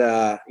buddies,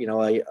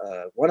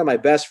 one of my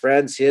best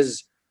friends,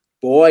 his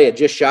boy had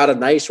just shot a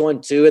nice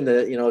one too. And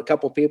a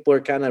couple people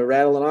are kind of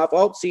rattling off,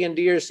 oh, seeing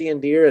deer.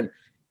 And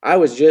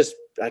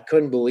I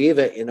couldn't believe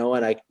it, and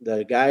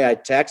the guy I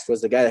text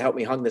was the guy that helped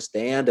me hung the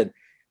stand. And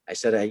I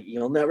said,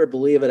 you'll never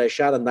believe it. I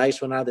shot a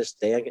nice one out of the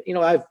stand.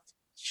 I've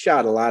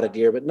shot a lot of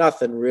deer, but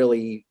nothing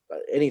really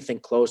anything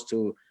close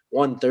to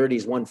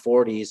 130s,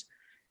 140s.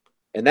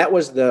 And that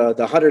was the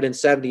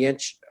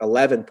 170-inch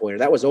 11-pointer.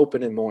 That was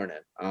opening morning.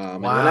 Wow.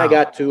 And when I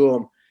got to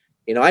him,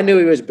 I knew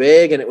he was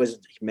big and it was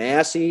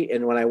massy.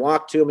 And when I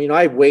walked to him,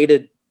 I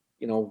waited,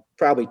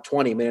 probably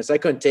 20 minutes. I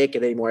couldn't take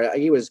it anymore.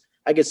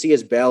 I could see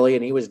his belly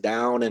and he was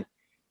down. And,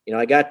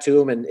 I got to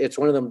him, and it's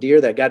one of them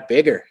deer that got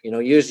bigger.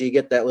 Usually you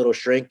get that little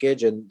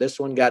shrinkage, and this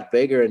one got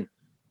bigger. And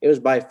it was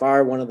by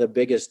far one of the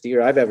biggest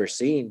deer I've ever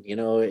seen,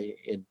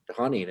 in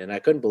hunting. And I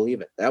couldn't believe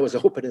it. That was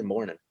opening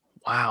morning.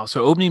 Wow.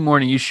 So opening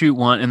morning, you shoot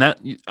one,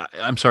 and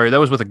I'm sorry, that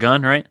was with a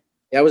gun, right?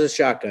 That was a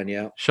shotgun,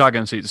 yeah.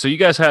 Shotgun season. So you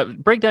guys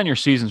break down your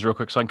seasons real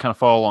quick so I can kind of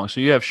follow along.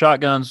 So you have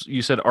shotguns.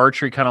 You said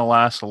archery kind of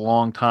lasts a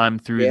long time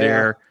through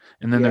there.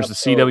 And then there's the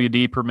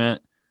CWD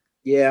permit.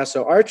 Yeah,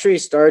 so archery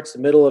starts the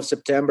middle of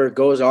September,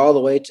 goes all the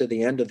way to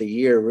the end of the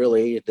year,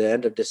 really, at the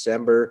end of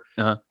December.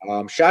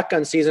 Uh-huh.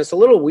 Shotgun season, it's a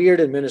little weird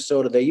in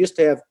Minnesota. They used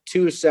to have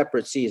 2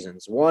 separate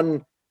seasons.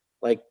 One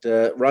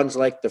runs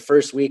like the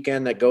first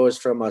weekend that goes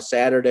from a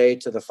Saturday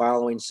to the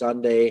following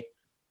Sunday.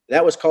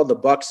 That was called the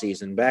buck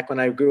season. Back when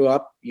I grew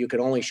up, you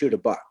could only shoot a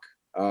buck.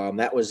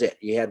 That was it.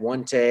 You had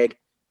one tag.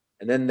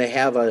 And then they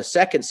have a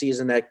second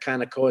season that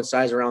kind of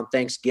coincides around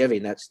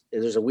Thanksgiving.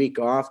 There's a week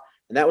off.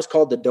 And that was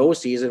called the doe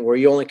season, where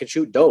you only could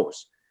shoot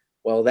does.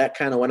 Well, that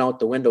kind of went out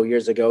the window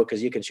years ago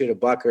because you can shoot a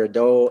buck or a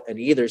doe in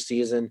either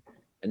season.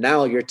 And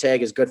now your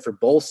tag is good for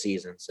both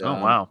seasons. Oh,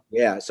 wow.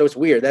 Yeah. So it's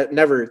weird.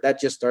 That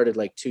just started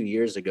like 2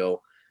 years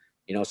ago.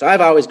 So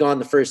I've always gone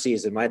the first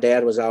season. My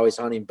dad was always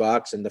hunting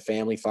bucks and the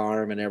family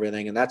farm and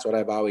everything. And that's what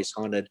I've always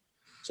hunted.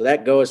 So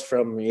that goes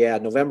from,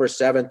 November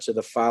 7th to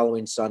the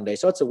following Sunday.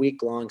 So it's a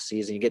week-long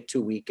season. You get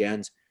 2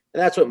 weekends.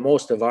 And that's what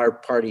most of our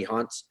party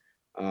hunts.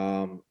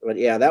 But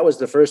yeah, that was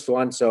the first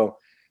one. So,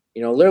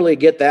 literally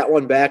get that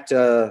one back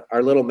to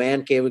our little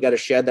man cave. We got a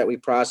shed that we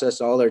process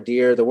all our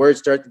deer. The word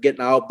started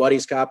getting out,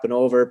 buddies copping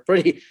over.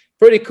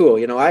 Pretty cool.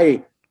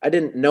 I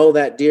didn't know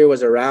that deer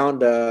was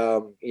around.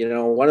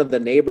 One of the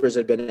neighbors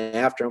had been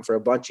after him for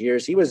a bunch of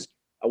years. He was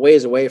a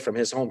ways away from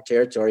his home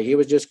territory. He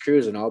was just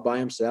cruising all by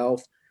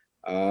himself.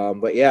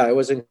 But yeah, it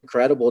was an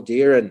incredible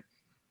deer. And,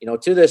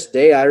 to this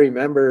day, I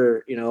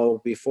remember,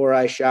 before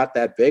I shot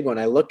that big one,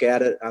 I look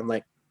at it, I'm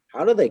like,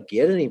 how do they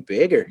get any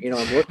bigger?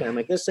 I'm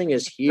like, this thing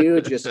is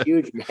huge, just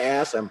huge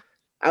mass.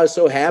 I was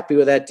so happy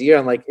with that deer.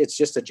 I'm like, it's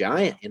just a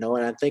giant, and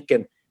I'm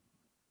thinking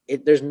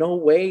there's no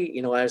way,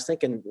 I was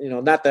thinking,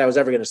 not that I was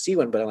ever going to see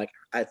one, but I'm like,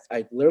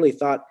 I literally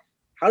thought,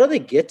 how do they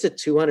get to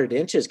 200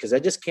 inches? Cause I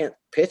just can't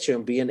picture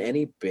them being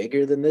any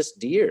bigger than this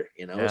deer,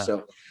 Yeah.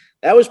 So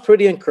that was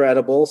pretty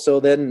incredible. So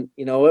then,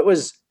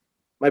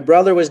 my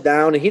brother was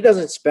down, and he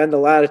doesn't spend a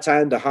lot of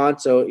time to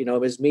hunt. So, it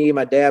was me,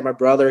 my dad, my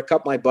brother, a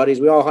couple of my buddies.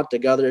 We all hunt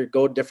together,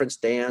 go to different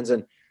stands,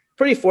 and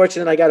pretty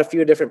fortunate. I got a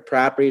few different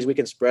properties. We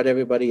can spread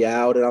everybody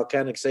out, and I'll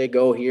kind of say,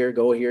 go here,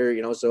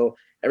 so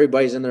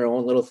everybody's in their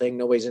own little thing.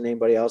 Nobody's in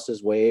anybody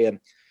else's way.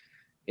 And,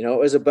 it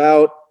was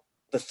about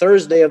the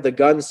Thursday of the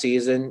gun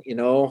season,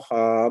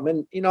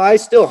 I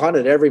still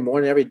hunted every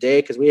morning, every day,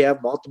 because we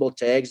have multiple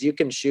tags. You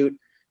can shoot,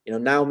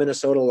 now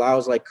Minnesota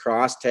allows like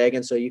cross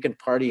tagging, so you can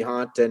party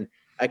hunt, and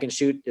I can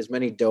shoot as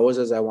many does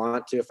as I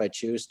want to if I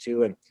choose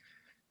to. And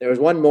there was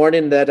one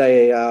morning that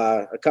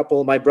a couple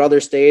of my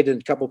brothers stayed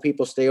and a couple of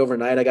people stay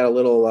overnight. I got a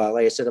little,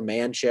 like I said, a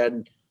man shed.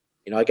 And,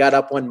 I got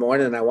up one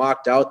morning and I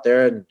walked out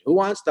there, and who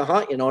wants to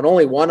hunt? And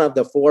only one of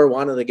the four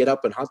wanted to get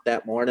up and hunt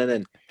that morning.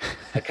 And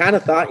I kind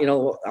of thought,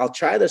 I'll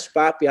try the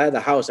spot behind the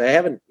house. I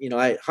haven't,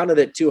 I hunted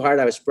it too hard.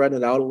 I was spreading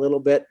it out a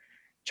little bit,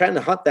 trying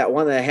to hunt that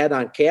one that I had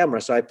on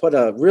camera. So I put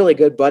a really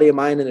good buddy of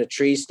mine in a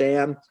tree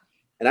stand,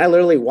 and I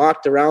literally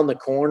walked around the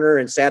corner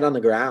and sat on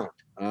the ground.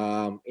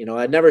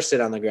 I never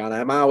sit on the ground.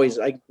 I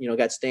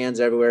got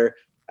stands everywhere.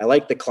 I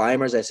like the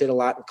climbers. I sit a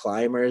lot in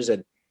climbers,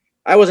 and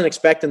I wasn't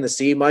expecting to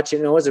see much.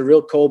 It was a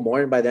real cold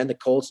morning. By then the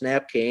cold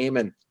snap came,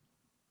 and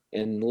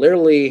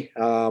literally,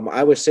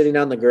 I was sitting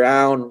on the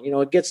ground.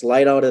 It gets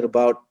light out at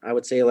about, I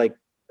would say, like,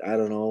 I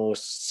don't know,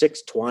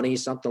 6:20,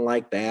 something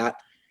like that.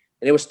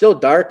 And it was still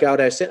dark out.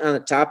 I was sitting on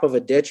the top of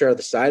a ditch or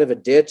the side of a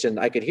ditch, and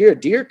I could hear a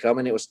deer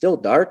coming. It was still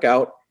dark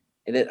out,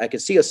 and I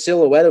could see a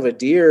silhouette of a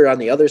deer on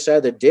the other side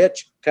of the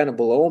ditch, kind of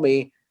below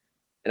me.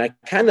 And I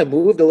kind of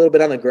moved a little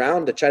bit on the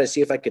ground to try to see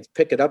if I could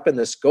pick it up in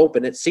the scope.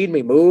 And it seen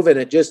me move, and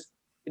it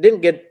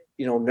didn't get,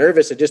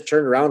 nervous. It just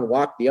turned around and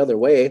walked the other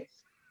way.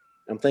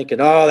 I'm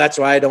thinking, oh, that's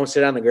why I don't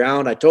sit on the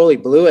ground. I totally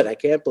blew it. I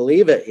can't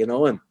believe it,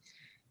 and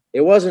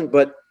it wasn't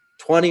but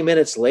 20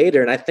 minutes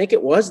later, and I think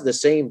it was the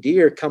same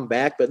deer come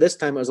back, but this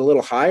time it was a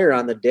little higher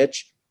on the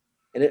ditch,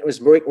 and it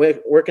was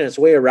working its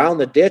way around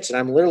the ditch, and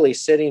I'm literally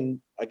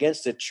sitting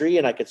against a tree,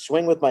 and I could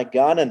swing with my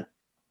gun, and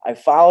I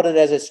followed it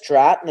as it's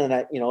trotting, and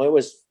it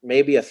was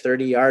maybe a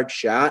 30-yard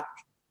shot,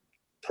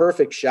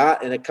 perfect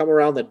shot, and it come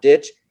around the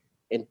ditch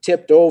and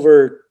tipped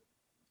over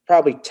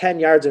probably 10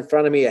 yards in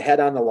front of me, ahead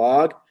on the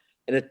log.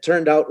 And it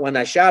turned out when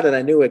I shot it,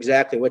 I knew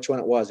exactly which one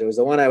it was. It was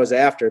the one I was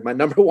after. My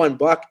number one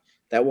buck,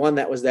 that one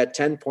that was that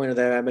 10-pointer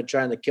that I've been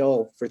trying to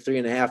kill for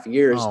 3.5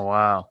 years. Oh,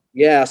 wow.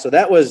 Yeah. So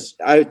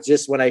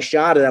when I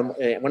shot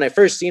it, when I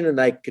first seen it,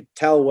 I could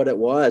tell what it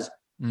was.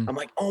 I'm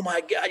like, oh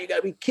my God, you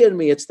gotta be kidding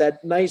me. It's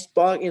that nice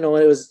buck. It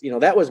was,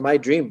 that was my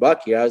dream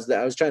buck here. I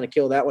was trying to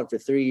kill that one for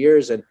 3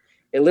 years, and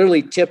it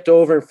literally tipped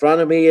over in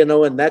front of me,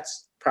 and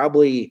that's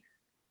probably,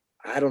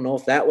 I don't know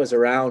if that was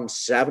around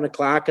 7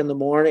 o'clock in the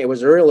morning. It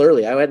was real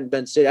early. I hadn't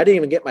been sitting. I didn't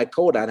even get my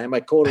coat on. I had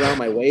my coat around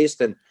my waist.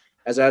 And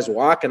as I was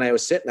walking, I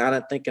was sitting on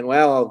it thinking,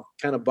 well, I'll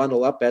kind of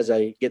bundle up as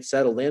I get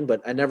settled in,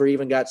 but I never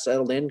even got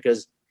settled in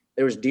because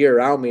there was deer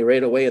around me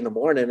right away in the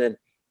morning. And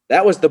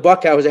that was the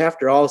buck I was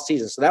after all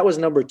season. So that was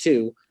number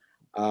 2.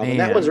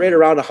 And that one's right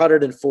around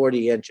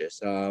 140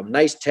 inches.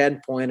 Nice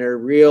 10-pointer,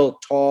 real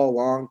tall,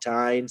 long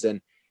tines. And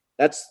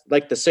that's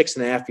like the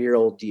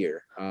 6.5-year-old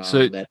deer.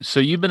 So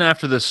you've been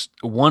after this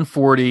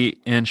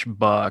 140-inch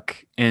buck,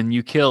 and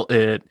you kill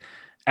it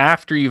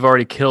after you've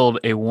already killed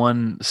a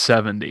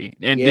 170.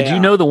 And Did you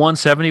know the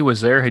 170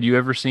 was there? Had you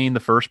ever seen the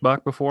first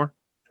buck before?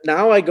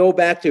 Now I go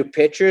back to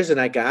pictures,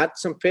 and I got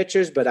some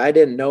pictures, but I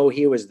didn't know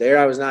he was there.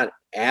 I was not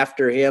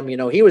after him.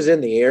 He was in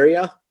the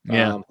area.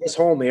 Yeah. His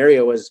home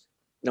area was,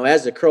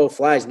 as the crow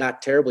flies,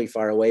 not terribly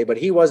far away, but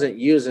he wasn't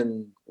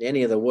using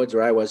any of the woods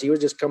where I was. He was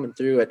just coming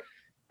through it.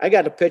 I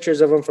got the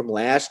pictures of him from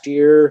last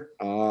year.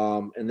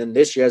 And then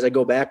this year, as I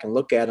go back and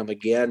look at him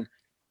again,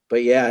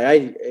 but yeah,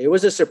 it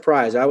was a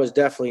surprise. I was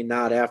definitely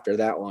not after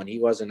that one. He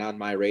wasn't on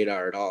my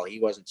radar at all.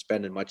 He wasn't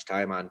spending much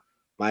time on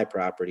my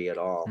property at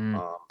all.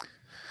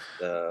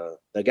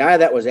 The guy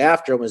that was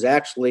after him was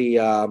actually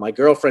my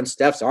girlfriend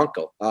Steph's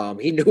uncle.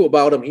 He knew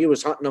about him. He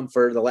was hunting him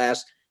for the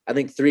last, I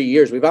think, 3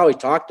 years. We've always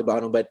talked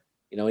about him, but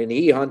and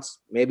he hunts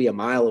maybe a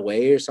mile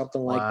away or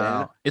something like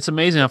that. It's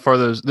amazing how far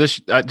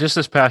this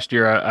past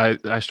year,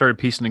 I started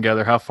piecing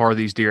together how far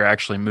these deer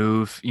actually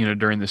move,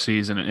 during the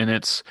season. And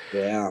it's,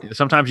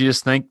 sometimes you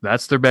just think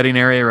that's their bedding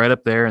area right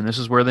up there, and this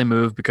is where they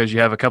move because you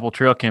have a couple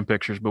trail cam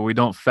pictures, but we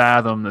don't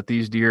fathom that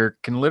these deer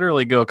can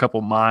literally go a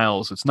couple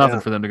miles. It's nothing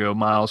for them to go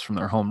miles from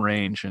their home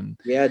range. And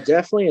yeah,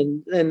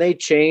 definitely. And they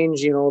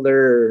change,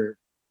 their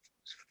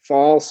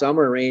fall,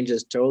 summer range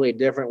is totally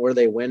different where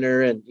they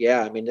winter. And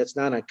yeah, I mean, it's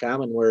not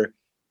uncommon where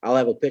I'll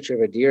have a picture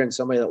of a deer and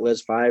somebody that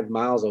lives 5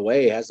 miles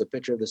away has a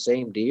picture of the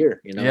same deer,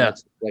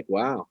 It's like,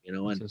 wow,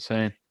 That's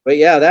insane. But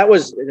yeah, that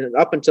was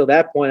up until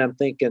that point. I'm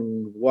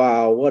thinking,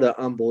 wow, what an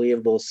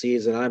unbelievable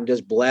season. I'm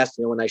just blessed.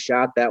 When I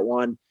shot that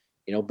one,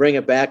 bring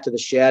it back to the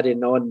shed,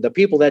 and the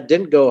people that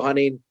didn't go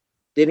hunting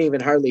didn't even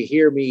hardly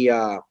hear me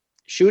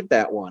shoot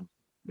that one,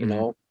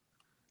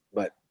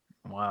 but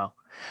wow.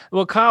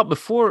 Well, Kyle,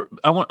 before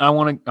I want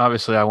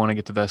to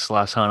get to this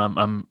last hunt.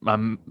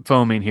 I'm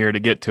foaming here to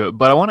get to it,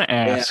 but I want to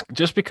ask,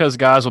 just because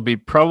guys will be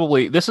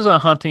this is a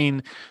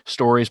hunting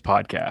stories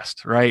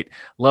podcast, right?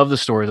 Love the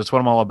stories. That's what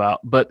I'm all about.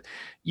 But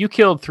you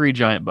killed 3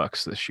 giant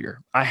bucks this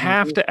year. I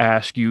have to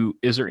ask you,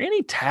 is there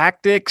any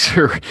tactics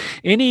or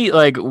any,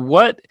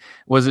 what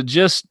was it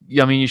just,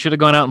 you should have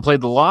gone out and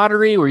played the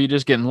lottery? Were you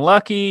just getting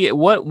lucky?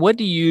 What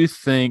do you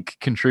think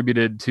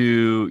contributed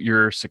to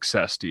your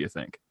success, do you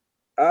think?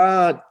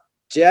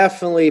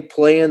 Definitely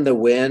playing the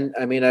wind.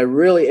 I mean,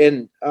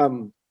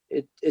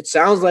 it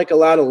sounds like a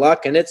lot of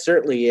luck, and it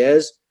certainly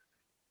is,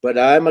 but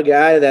I'm a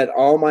guy that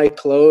all my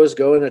clothes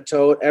go in a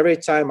tote. Every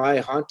time I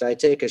hunt, I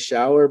take a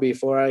shower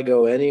before I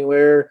go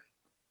anywhere.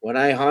 when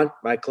I hunt,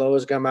 my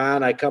clothes come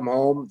on, I come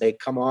home, they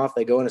come off,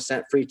 they go in a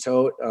scent-free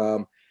tote.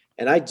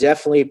 And I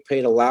definitely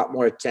paid a lot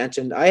more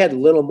attention. I had a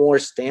little more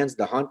stands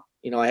to hunt.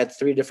 I had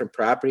 3 different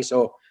properties.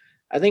 So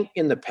I think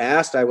in the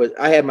past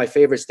I had my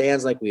favorite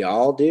stands like we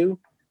all do,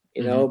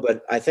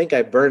 but I think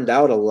I burned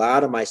out a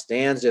lot of my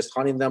stands just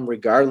hunting them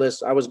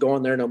regardless. I was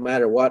going there no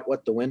matter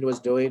what the wind was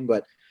doing,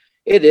 but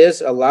it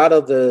is a lot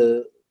of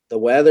the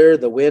weather,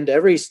 the wind,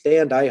 every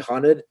stand I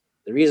hunted.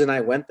 The reason I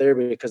went there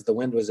because the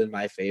wind was in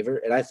my favor,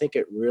 and I think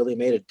it really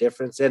made a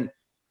difference. And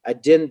I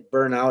didn't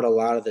burn out a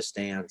lot of the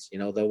stands.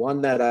 The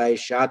one that I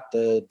shot,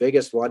 the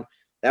biggest one,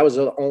 that was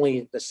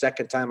only the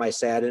second time I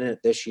sat in it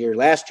this year.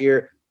 Last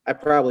year, I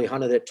probably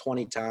hunted it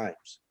 20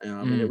 times,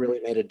 and it really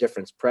made a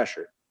difference.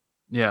 Pressure.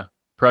 Yeah,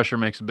 pressure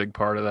makes a big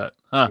part of that.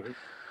 Huh. Mm-hmm.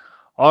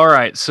 All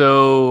right,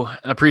 so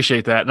I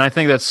appreciate that, and I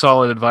think that's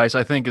solid advice.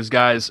 I think as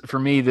guys, for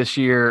me this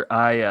year,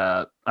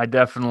 I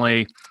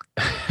definitely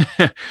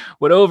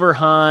would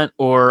overhunt,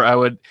 or I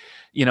would,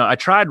 I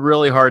tried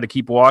really hard to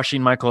keep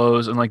washing my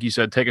clothes, and like you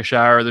said, take a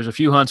shower. There's a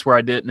few hunts where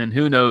I didn't, and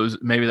who knows,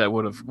 maybe that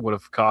would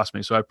have cost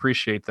me. So I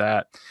appreciate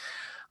that.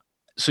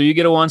 So you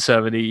get a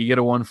 170, you get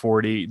a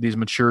 140, these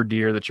mature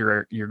deer that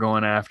you're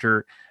going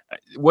after.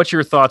 What's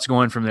your thoughts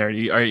going from there?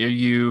 Are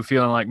you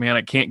feeling like, man,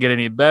 it can't get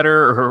any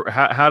better, or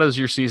how does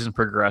your season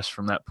progress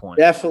from that point?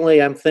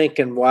 Definitely, I'm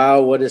thinking, wow,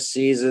 what a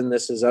season!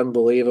 This is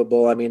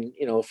unbelievable. I mean,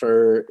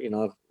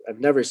 I've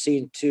never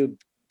seen 2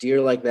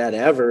 deer like that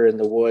ever in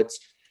the woods.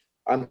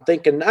 I'm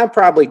thinking I'm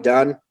probably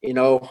done.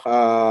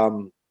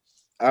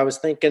 I was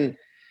thinking,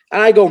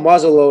 and I go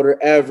muzzleloader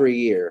every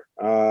year.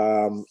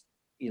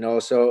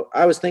 So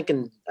I was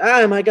thinking,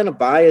 am I going to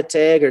buy a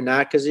tag or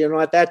not? Because,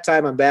 at that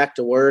time I'm back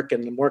to work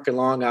and I'm working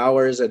long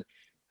hours, and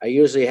I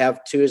usually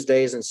have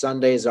Tuesdays and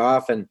Sundays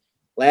off. And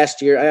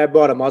last year I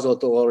bought a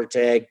muzzleloader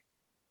tag,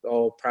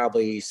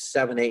 probably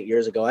 7-8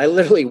 years ago. I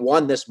literally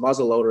won this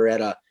muzzleloader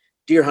at a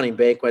deer hunting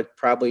banquet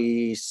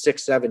probably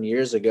 6-7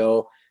 years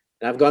ago.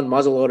 And I've gone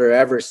muzzleloader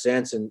ever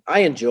since, and I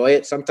enjoy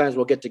it. Sometimes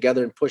we'll get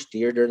together and push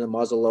deer during the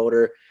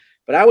muzzleloader.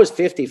 But I was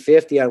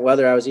 50-50 on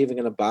whether I was even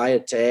going to buy a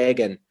tag.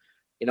 And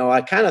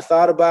I kind of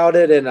thought about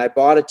it, and I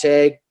bought a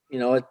tag.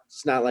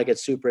 It's not like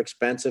it's super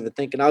expensive, and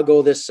thinking I'll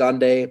go this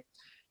Sunday.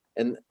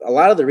 And a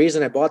lot of the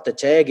reason I bought the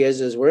tag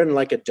is we're in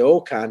like a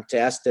doe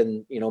contest,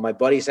 and my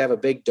buddies have a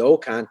big doe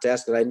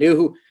contest, and I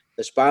knew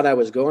the spot I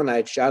was going. I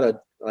had shot a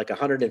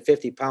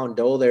 150-pound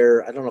doe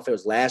there. I don't know if it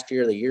was last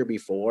year or the year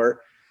before.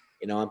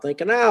 I'm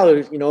thinking, and I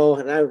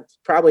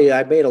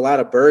made a lot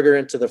of burger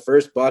into the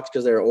first bucks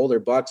because they're older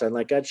bucks. I'm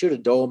like, I'd shoot a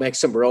doe, make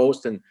some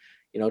roast, and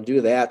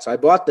do that. So I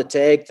bought the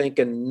tag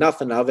thinking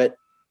nothing of it.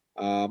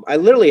 I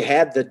literally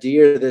had the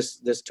deer, this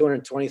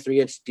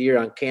 223-inch deer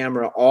on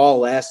camera all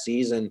last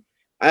season.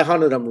 I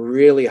hunted him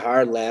really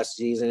hard last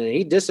season, and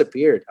he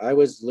disappeared. I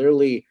was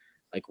literally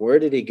like, where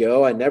did he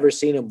go? I never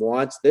seen him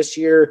once. This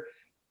year,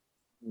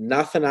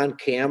 nothing on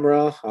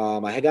camera.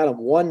 I got him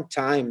one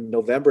time,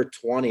 November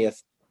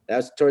 20th.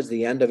 That's towards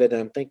the end of it.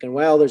 And I'm thinking,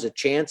 well, there's a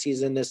chance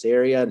he's in this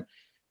area. And,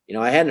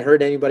 I hadn't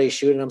heard anybody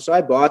shooting him. So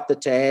I bought the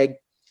tag.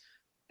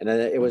 And then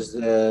it was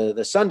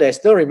the Sunday. I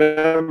still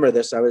remember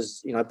this. I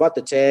bought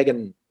the tag,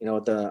 and,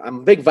 I'm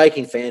a big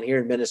Viking fan here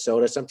in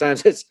Minnesota.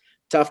 Sometimes it's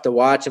tough to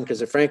watch them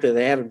because, frankly,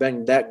 they haven't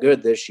been that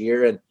good this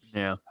year. And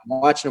yeah,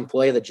 I'm watching them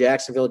play the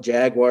Jacksonville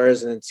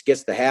Jaguars, and it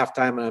gets to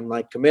halftime, and I'm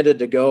like committed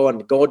to go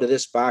to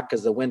this spot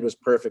because the wind was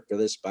perfect for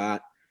this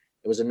spot.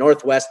 It was a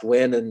northwest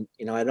wind, and,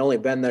 I'd only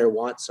been there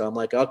once. So I'm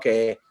like,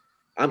 okay,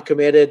 I'm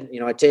committed.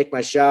 I take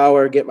my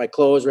shower, get my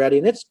clothes ready,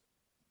 and it's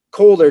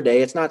colder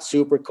day. It's not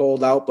super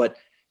cold out, but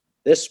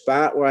this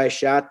spot where I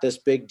shot this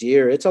big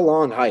deer, it's a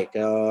long hike.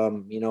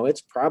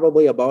 It's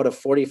probably about a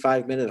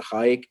 45-minute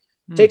hike.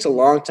 It takes a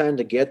long time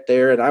to get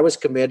there, and I was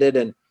committed.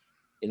 And,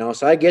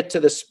 so I get to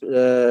this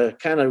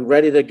kind of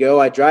ready to go.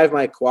 I drive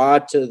my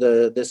quad to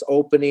this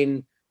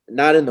opening,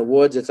 not in the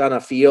woods, it's on a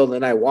field,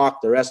 and I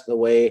walk the rest of the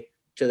way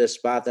to this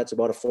spot. That's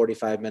about a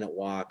 45-minute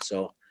walk.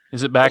 So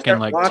is it back in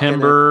like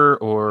timber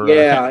or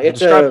yeah,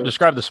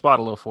 describe the spot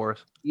a little for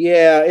us?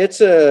 Yeah, it's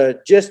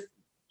just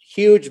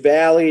huge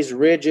valleys,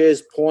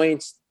 ridges,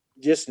 points,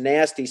 just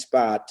nasty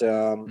spot.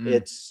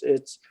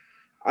 It's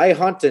I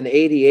hunt an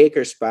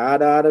 80-acre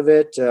spot out of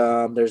it.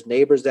 There's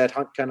neighbors that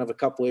hunt kind of a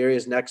couple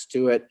areas next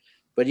to it,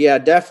 but yeah,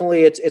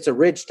 definitely it's a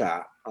ridge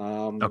top.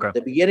 Okay.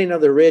 The beginning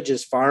of the ridge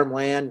is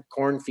farmland,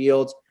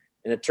 cornfields,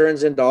 and it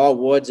turns into all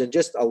woods and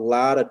just a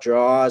lot of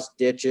draws,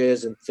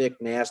 ditches, and thick,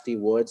 nasty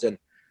woods. And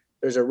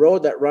there's a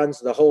road that runs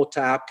the whole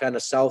top kind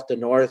of south to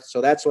north. So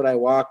that's what I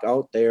walk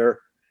out there.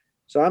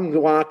 So I'm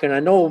walking,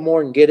 I know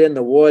more and get in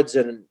the woods,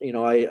 and,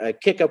 I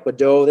kick up a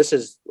doe. This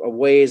is a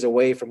ways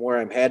away from where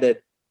I'm headed,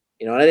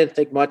 and I didn't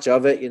think much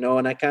of it,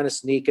 and I kind of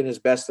sneak in as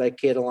best I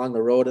could along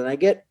the road. And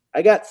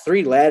I got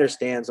 3 ladder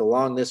stands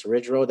along this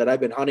ridge road that I've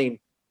been hunting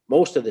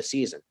most of the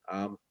season,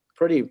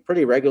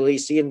 pretty regularly,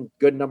 seeing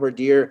good number of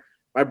deer.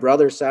 My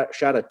brother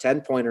shot a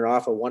 10-pointer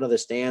off of one of the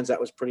stands. That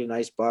was pretty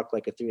nice buck,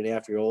 like a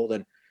 3.5-year-old.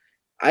 And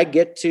I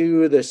get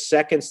to the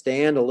second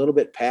stand a little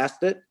bit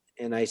past it,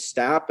 and I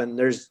stop, and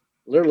there's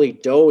literally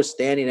doe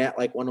standing at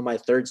like one of my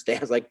third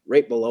stands, like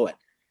right below it.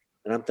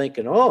 And I'm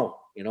thinking, oh,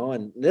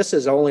 and this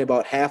is only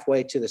about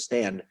halfway to the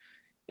stand.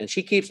 And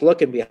she keeps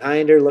looking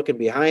behind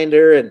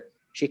her, and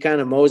she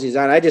kind of moseys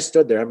on. I just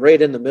stood there. I'm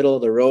right in the middle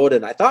of the road,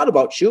 and I thought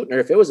about shooting her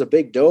if it was a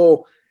big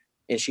doe.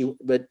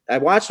 But I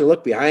watched her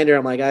look behind her.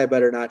 I'm like, I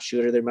better not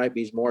shoot her. There might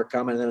be more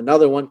coming. And then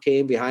another one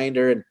came behind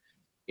her, and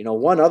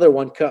one other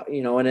one,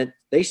 and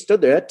they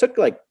stood there. It took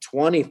like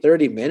 20,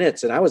 30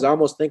 minutes. And I was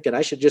almost thinking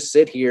I should just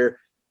sit here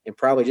and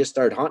probably just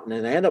start hunting.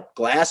 And I ended up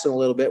glassing a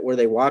little bit where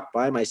they walked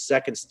by my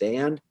second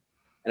stand.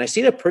 And I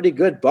seen a pretty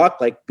good buck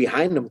like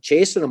behind them,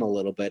 chasing them a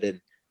little bit.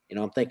 And,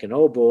 I'm thinking,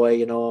 oh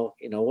boy,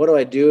 what do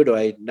I do? Do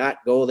I not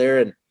go there?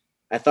 And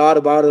I thought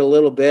about it a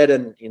little bit,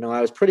 and, I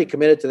was pretty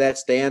committed to that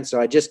stand.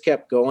 So I just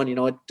kept going.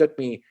 It took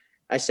me,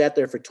 I sat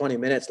there for 20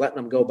 minutes, letting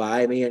them go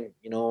by me. And,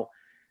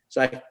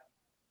 so I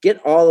get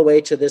all the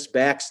way to this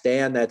back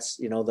stand. That's,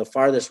 the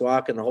farthest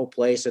walk in the whole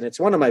place. And it's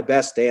one of my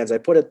best stands. I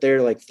put it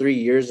there like 3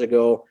 years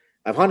ago.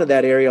 I've hunted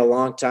that area a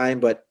long time,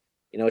 but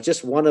it's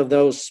just one of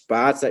those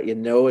spots that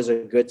is a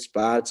good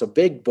spot. It's a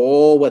big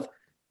bowl with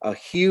a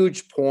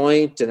huge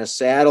point and a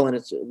saddle, and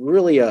it's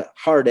really a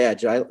hard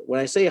edge. When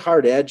I say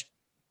hard edge,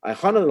 I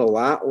hunted a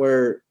lot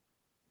where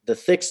the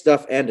thick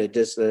stuff ended,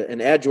 just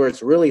an edge where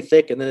it's really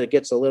thick, and then it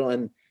gets a little.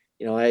 And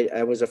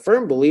I was a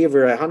firm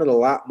believer. I hunted a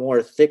lot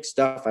more thick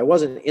stuff. I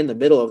wasn't in the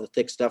middle of the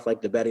thick stuff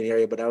like the bedding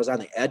area, but I was on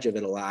the edge of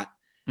it a lot.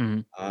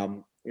 Mm-hmm.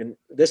 And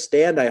this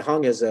stand I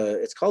hung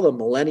it's called a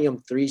Millennium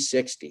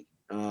 360.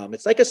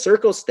 It's like a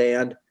circle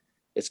stand.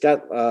 It's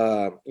got,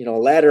 a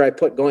ladder I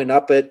put going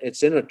up it.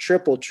 It's in a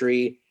triple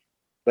tree,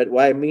 but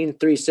what I mean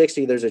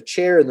 360, there's a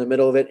chair in the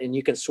middle of it, and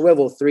you can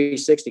swivel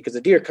 360 because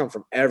the deer come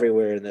from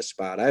everywhere in this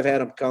spot. I've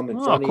had them come in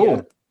front of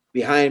you,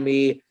 behind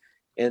me,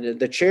 and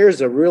the chair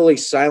is a really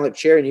silent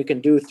chair, and you can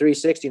do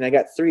 360. And I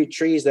got 3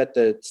 trees that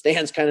the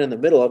stand's kind of in the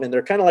middle of, and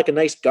they're kind of like a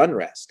nice gun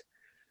rest,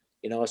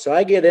 So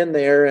I get in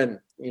there, and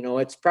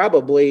it's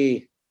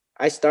probably.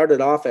 I started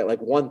off at like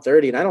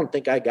 1:30, and I don't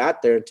think I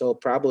got there until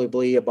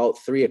probably about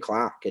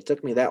 3:00. It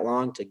took me that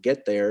long to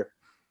get there.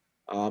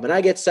 And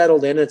I get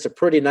settled in. It's a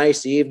pretty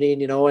nice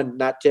evening, and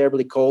not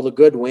terribly cold, a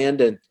good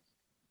wind. And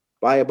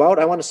by about,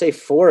 I want to say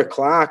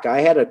 4:00, I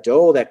had a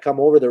doe that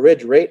come over the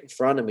ridge right in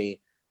front of me.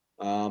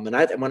 And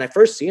when I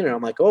first seen her,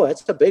 I'm like, oh,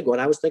 that's a big one.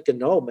 I was thinking,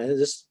 no, man,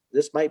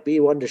 this might be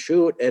one to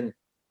shoot. And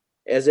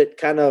as it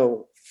kind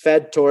of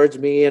fed towards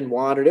me and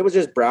wandered, it was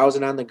just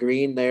browsing on the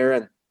green there.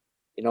 And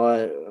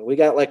we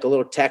got like a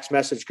little text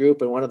message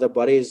group, and one of the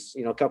buddies,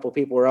 a couple of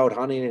people were out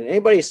hunting, and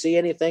anybody see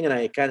anything? And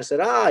I kind of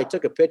said, I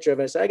took a picture of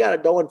it. I said, I got a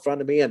doe in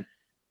front of me, and,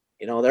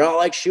 they're all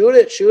like, shoot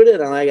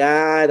it. I'm like,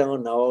 I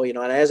don't know, and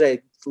as I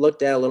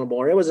looked at it a little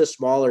more, it was a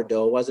smaller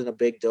doe. It wasn't a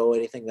big doe,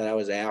 anything that I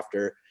was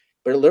after,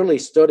 but it literally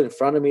stood in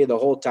front of me the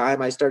whole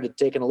time. I started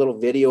taking a little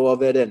video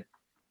of it, and,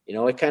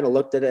 it kind of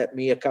looked at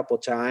me a couple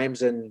of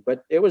times,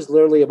 but it was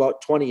literally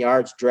about 20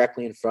 yards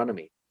directly in front of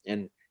me,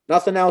 and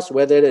nothing else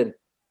with it. And,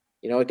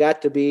 it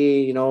got to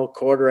be,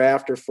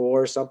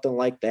 4:15, something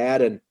like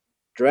that. And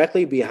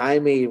directly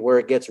behind me where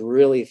it gets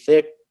really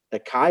thick, the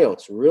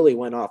coyotes really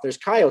went off. There's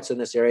coyotes in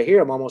this area. I hear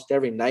them almost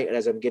every night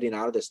as I'm getting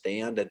out of the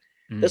stand. And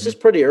This is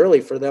pretty early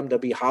for them to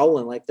be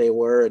howling like they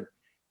were. And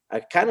I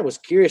kind of was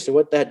curious of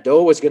what that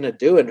doe was going to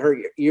do. And her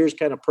ears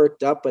kind of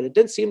perked up, but it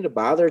didn't seem to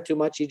bother her too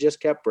much. She just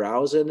kept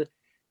browsing.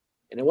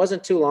 And it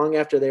wasn't too long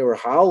after they were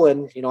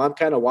howling, I'm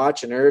kind of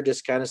watching her,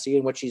 just kind of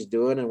seeing what she's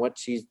doing and what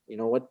she's,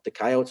 what the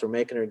coyotes were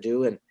making her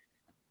do. And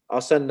all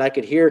of a sudden I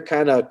could hear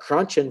kind of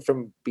crunching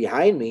from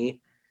behind me,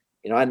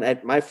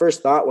 and my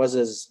first thought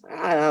was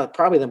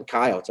probably them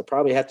coyotes. I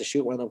probably have to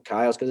shoot one of them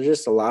coyotes because there's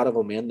just a lot of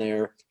them in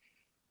there.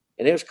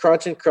 And it was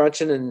crunching.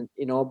 And,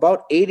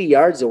 about 80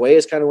 yards away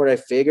is kind of where I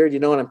figured,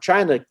 and I'm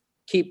trying to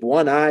keep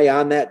one eye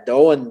on that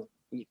doe and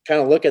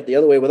kind of look at the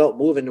other way without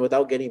moving,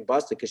 without getting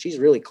busted, because she's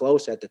really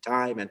close at the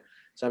time. And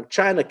so I'm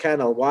trying to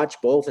kind of watch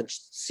both and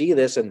see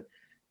this. And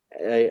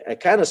I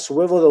kind of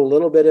swiveled a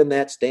little bit in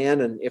that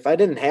stand. And if I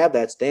didn't have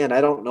that stand, I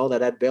don't know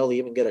that I'd barely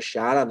even get a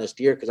shot on this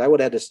deer, because I would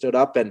have had to stood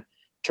up and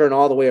turn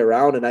all the way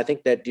around. And I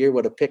think that deer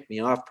would have picked me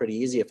off pretty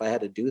easy if I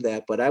had to do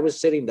that. But I was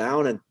sitting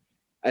down and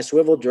I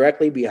swiveled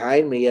directly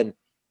behind me, and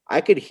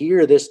I could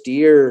hear this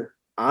deer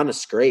on a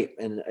scrape.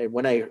 And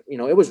when it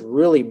was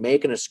really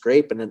making a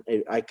scrape. And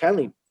I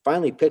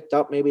finally picked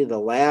up maybe the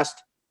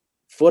last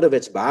foot of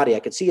its body. I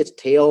could see its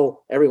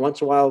tail every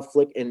once in a while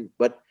flick,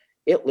 but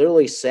it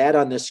literally sat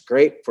on this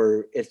scrape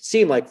for, it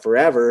seemed like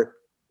forever.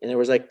 And there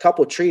was like a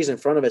couple trees in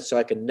front of it, so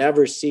I could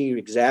never see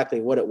exactly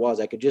what it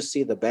was. I could just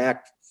see the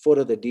back foot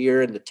of the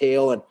deer and the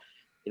tail. And,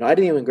 I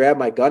didn't even grab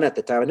my gun at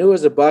the time. I knew it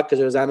was a buck because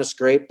it was on a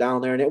scrape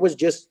down there. And it was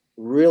just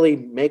really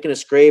making a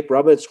scrape,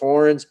 rubbing its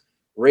horns,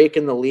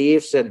 raking the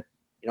leaves. And,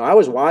 I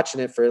was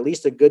watching it for at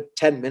least a good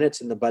 10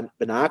 minutes in the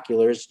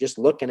binoculars, just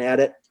looking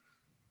at it.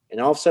 And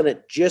all of a sudden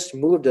it just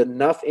moved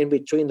enough in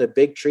between the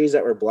big trees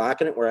that were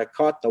blocking it where I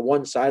caught the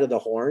one side of the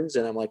horns,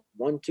 and I'm like,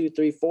 1, 2,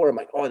 3, 4. I'm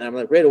like, oh, and I'm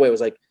like, right away, it was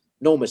like,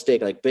 no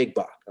mistake, like big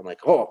buck. I'm like,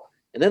 oh,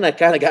 and then I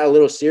kind of got a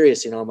little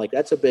serious, I'm like,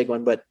 that's a big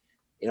one. But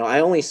I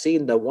only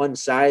seen the one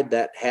side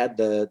that had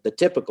the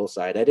typical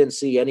side. I didn't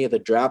see any of the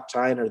drop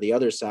tine or the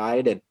other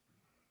side. And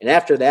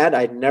after that,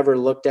 I never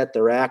looked at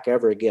the rack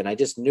ever again. I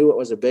just knew it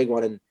was a big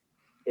one. And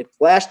it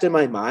flashed in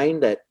my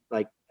mind that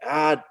like,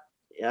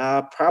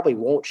 yeah, probably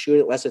won't shoot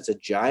it unless it's a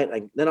giant.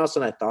 Like, then all of a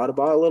sudden I thought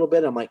about it a little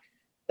bit. I'm like,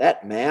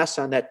 that mass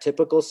on that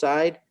typical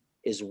side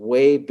is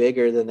way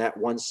bigger than that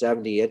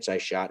 170-inch I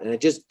shot. And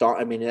it just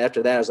thought, I mean,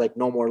 after that, I was like,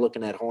 no more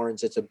looking at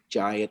horns. It's a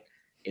giant,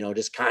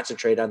 just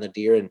concentrate on the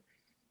deer. And,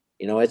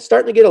 it's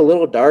starting to get a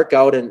little dark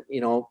out, and,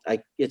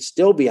 it's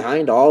still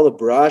behind all the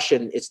brush,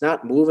 and it's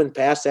not moving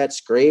past that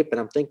scrape. And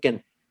I'm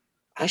thinking,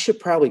 I should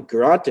probably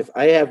grunt if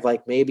I have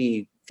like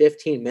maybe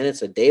 15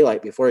 minutes of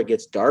daylight before it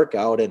gets dark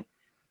out. And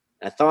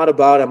I thought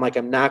about it. I'm like,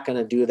 I'm not going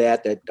to do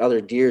that. That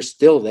other deer's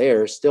still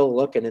there, still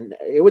looking, and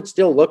it would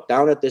still look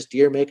down at this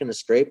deer making a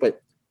scrape.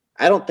 But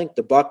I don't think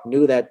the buck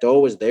knew that doe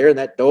was there, and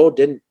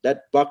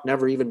that buck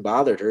never even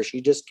bothered her.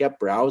 She just kept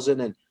browsing.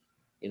 And,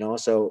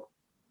 so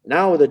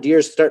now the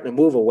deer's starting to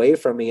move away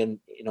from me. And,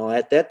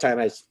 at that time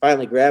I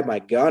finally grabbed my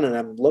gun and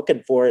I'm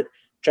looking for it,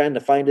 trying to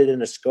find it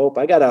in a scope.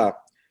 I got a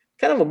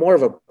kind of a more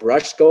of a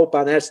brush scope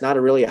on that. It's not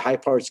a high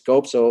powered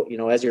scope. So,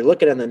 as you're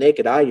looking on the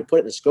naked eye, you put it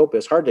in the scope,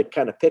 it's hard to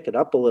kind of pick it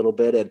up a little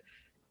bit. And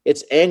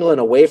it's angling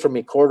away from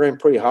me, quartering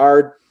pretty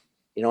hard.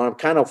 I'm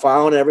kind of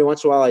following it. Every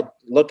once in a while I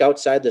look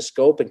outside the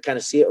scope and kind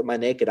of see it with my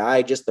naked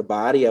eye, just the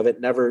body of it.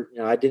 Never,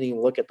 I didn't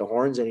even look at the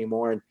horns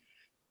anymore. And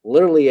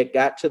literally it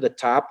got to the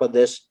top of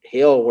this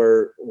hill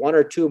where one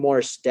or two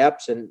more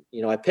steps, and,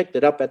 I picked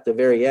it up at the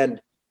very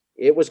end.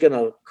 It was going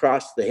to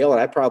cross the hill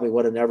and I probably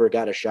would have never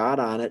got a shot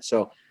on it.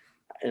 So,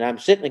 and I'm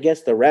sitting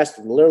against the rest,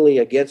 literally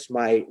against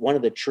one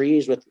of the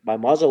trees with my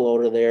muzzle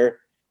loader there.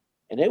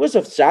 And it was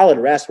a solid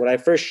rest. When I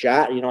first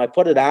shot, I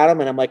put it on him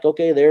and I'm like,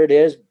 okay, there it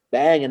is.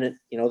 Bang. And it,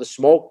 the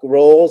smoke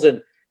rolls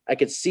and I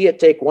could see it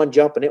take one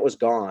jump and it was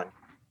gone.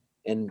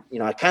 And,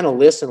 I kind of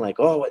listened like,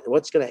 oh,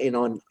 what's going to,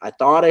 and I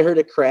thought I heard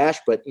it crash,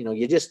 but,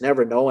 you just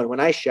never know. And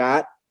when I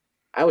shot,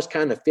 I was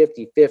kind of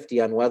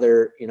 50-50 on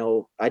whether,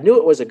 I knew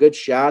it was a good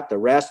shot, the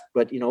rest,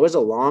 but, it was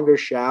a longer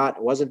shot.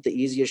 It wasn't the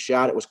easiest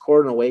shot. It was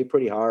quartering away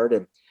pretty hard.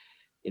 And,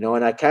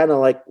 and I kind of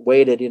like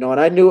waited, and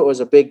I knew it was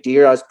a big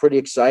deer. I was pretty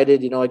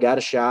excited. I got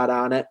a shot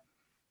on it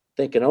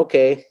thinking,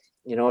 okay,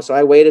 so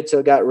I waited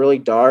till it got really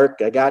dark.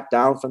 I got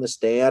down from the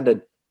stand,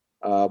 and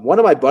one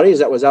of my buddies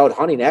that was out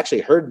hunting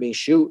actually heard me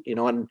shoot,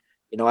 and,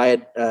 I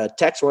had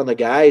texted one of the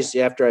guys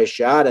after I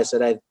shot. I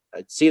said,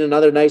 I'd seen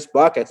another nice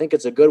buck. I think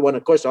it's a good one.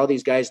 Of course, all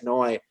these guys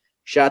know I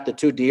shot the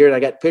two deer, and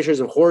I got pictures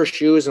of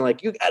horseshoes and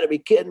like, you got to be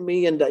kidding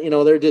me. And,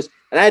 they're just,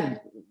 and I,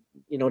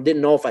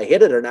 didn't know if I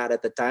hit it or not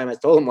at the time. I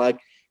told them like,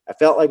 I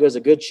felt like it was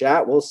a good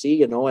shot. We'll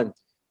see,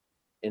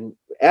 and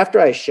after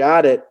I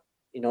shot it,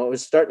 it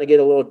was starting to get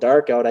a little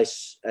dark out.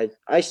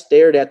 I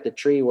stared at the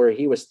tree where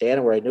he was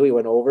standing, where I knew he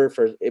went over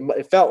for,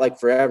 it felt like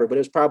forever, but it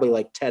was probably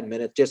like 10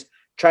 minutes, just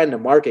trying to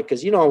mark it.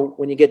 Cause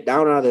when you get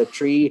down out of the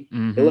tree,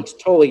 It looks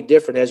totally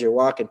different as you're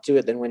walking to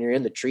it than when you're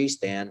in the tree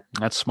stand.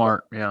 That's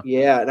smart. Yeah.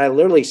 Yeah. And I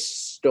literally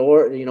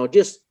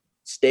just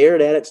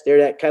stared at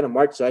it, kind of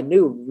marked. So I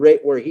knew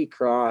right where he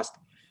crossed.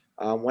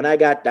 When I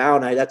got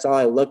down, that's all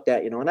I looked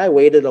at, and I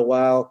waited a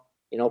while,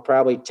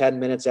 probably 10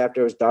 minutes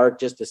after it was dark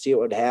just to see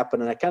what would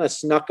happen. And I kind of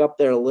snuck up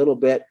there a little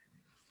bit,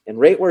 and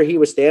right where he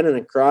was standing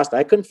and crossed,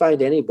 I couldn't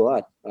find any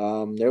blood.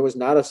 There was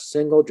not a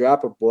single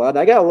drop of blood.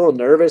 I got a little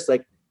nervous,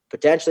 like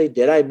potentially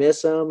did I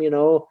miss him?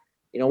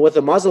 With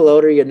a muzzle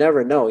loader, you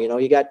never know,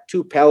 you got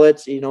two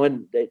pellets,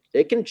 and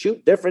they can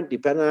shoot different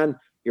depending on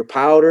your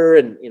powder.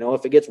 And,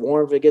 if it gets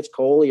warm, if it gets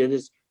cold,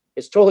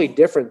 it's totally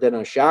different than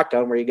a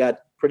shotgun where you got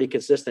pretty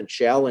consistent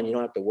shell and you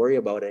don't have to worry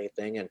about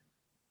anything. And,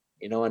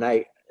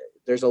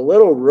 there's a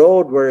little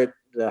road where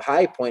the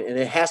high point, and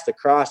it has to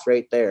cross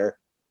right there.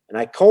 And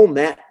I combed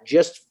that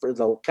just for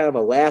the kind of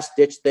a last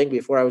ditch thing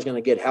before I was going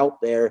to get help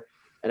there.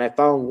 And I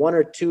found one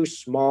or two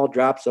small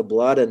drops of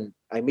blood, and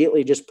I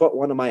immediately just put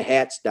one of my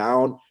hats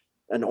down,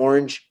 an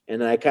orange,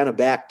 and I kind of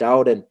backed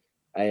out. And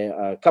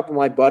a couple of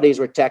my buddies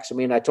were texting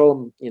me, and I told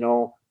them,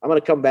 I'm going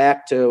to come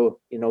back to,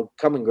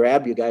 come and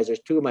grab you guys.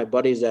 There's two of my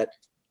buddies that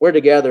we're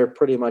together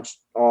pretty much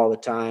all the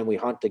time. We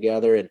hunt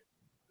together, and,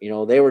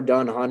 they were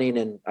done hunting,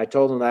 and I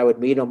told them I would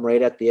meet them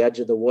right at the edge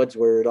of the woods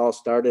where it all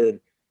started.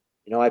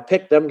 And, I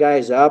picked them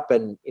guys up,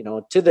 and,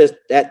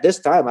 at this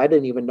time, I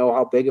didn't even know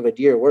how big of a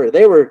deer were.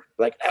 They were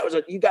like,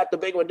 you got the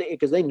big one,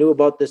 because they knew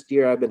about this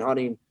deer I've been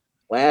hunting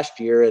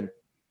last year. And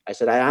I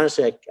said,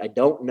 I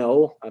don't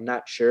know. I'm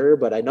not sure,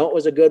 but I know it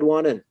was a good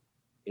one. And,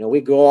 we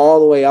go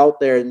all the way out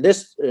there, and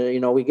this,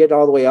 we get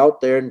all the way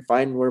out there and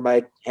find where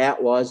my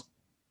hat was,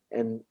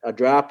 and a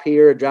drop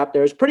here, a drop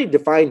there. It's a pretty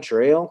defined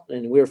trail,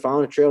 and we were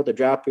following a trail with the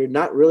drop here,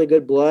 not really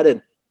good blood.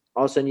 And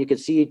all of a sudden you could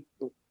see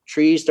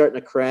trees starting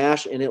to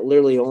crash, and it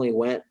literally only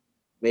went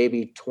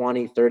maybe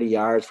 20, 30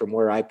 yards from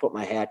where I put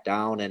my hat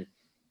down. And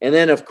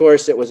then, of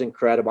course, it was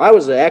incredible. I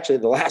was actually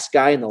the last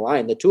guy in the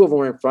line. The two of them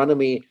were in front of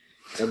me,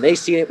 and they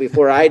seen it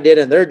before I did,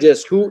 and they're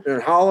just hooting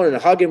and hollering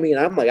and hugging me. And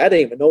I'm like, I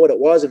didn't even know what it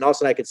was. And all of a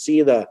sudden I could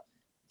see the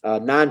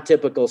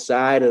non-typical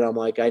side, and I'm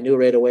like, I knew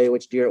right away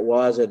which deer it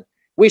was. And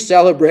we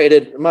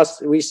celebrated.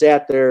 We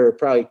sat there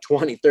probably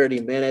 20, 30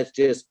 minutes,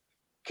 just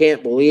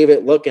can't believe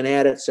it, looking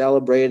at it,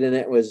 celebrating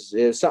it. It was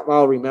something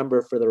I'll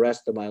remember for the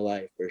rest of my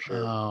life for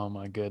sure. Oh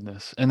my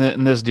goodness! And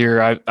this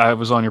deer, I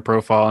was on your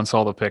profile and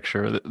saw the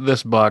picture.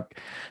 This buck,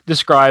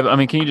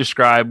 can you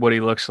describe what he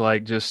looks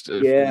like? Just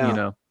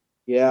Yeah,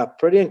 yeah,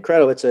 pretty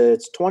incredible.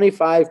 It's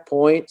 25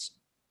 points.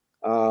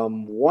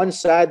 One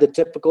side, the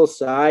typical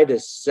side,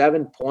 is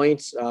 7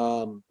 points,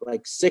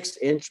 like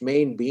 6-inch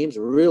main beams,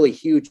 really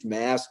huge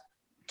mass,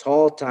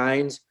 tall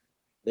tines.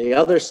 The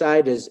other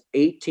side is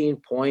 18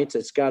 points.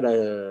 It's got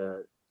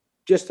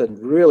just a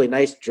really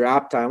nice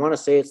drop tine. I want to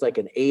say it's like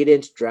an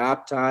 8-inch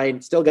drop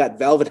tine. Still got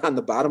velvet on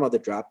the bottom of the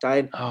drop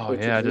tine, Oh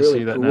which yeah, I is just really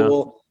see that now.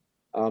 cool.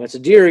 It's a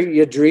deer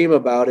you dream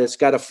about. It's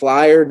got a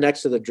flyer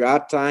next to the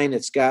drop tine.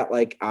 It's got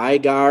like eye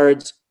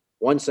guards.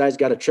 One side's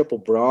got a triple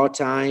brow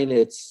tine.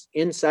 Its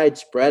inside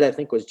spread, I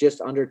think, was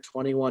just under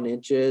 21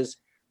 inches.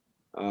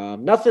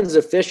 Nothing's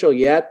official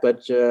yet,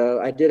 but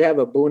I did have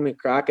a Boone and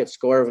Crockett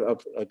score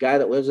of a guy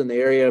that lives in the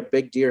area, a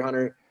big deer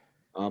hunter.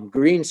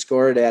 Green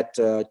scored at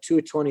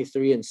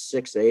 223 and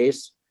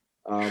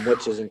 6/8,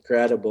 which is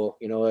incredible.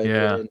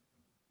 Yeah. And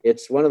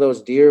it's one of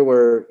those deer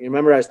where, you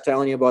remember I was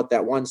telling you about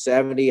that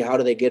 170. How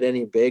do they get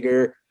any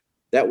bigger?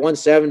 That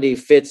 170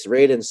 fits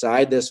right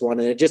inside this one,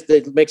 and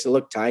it makes it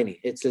look tiny.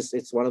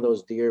 It's one of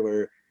those deer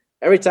where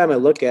every time I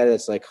look at it,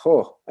 it's like,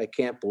 oh, I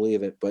can't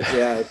believe it. But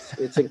yeah,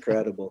 it's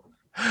incredible.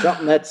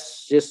 Something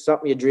that's just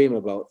something you dream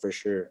about for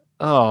sure.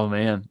 Oh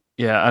man.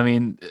 Yeah, I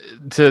mean,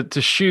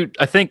 to shoot,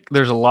 I think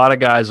there's a lot of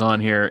guys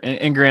on here,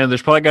 and granted,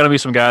 there's probably got to be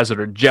some guys that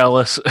are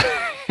jealous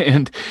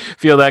and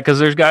feel that because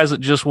there's guys that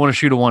just want to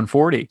shoot a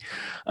 140.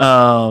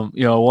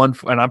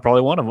 And I'm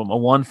probably one of them. A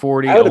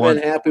 140. I would have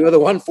been happy with a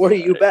 140.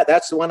 You bet.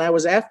 That's the one I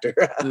was after.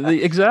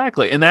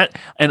 Exactly, and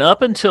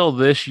up until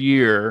this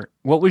year,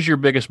 what was your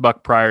biggest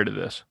buck prior to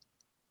this?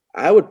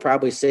 I would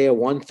probably say a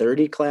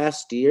 130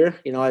 class deer.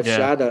 I've Yeah.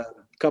 shot a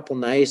couple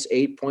nice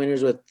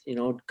 8-pointers with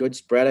good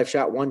spread. I've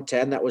shot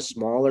 110 that was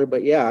smaller,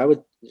 but yeah, I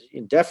would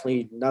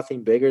definitely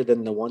nothing bigger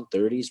than the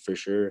 130s for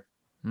sure.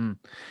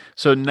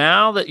 So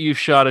now that you've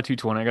shot a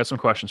 220, I got some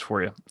questions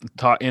for you.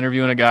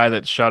 Interviewing a guy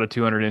that shot a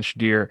 200-inch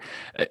deer,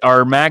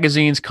 are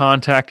magazines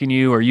contacting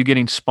you? Are you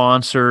getting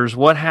sponsors?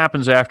 What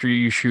happens after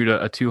you shoot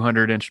a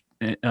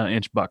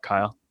 200-inch buck,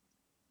 Kyle?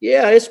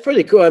 Yeah, it's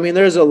pretty cool. I mean,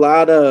 there's a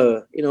lot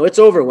of, it's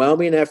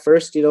overwhelming at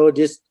first,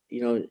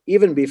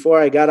 even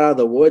before I got out of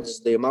the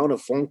woods, the amount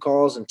of phone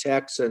calls and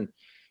texts and,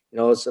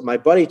 so my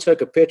buddy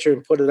took a picture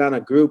and put it on a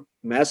group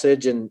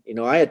message, and,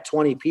 I had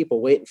 20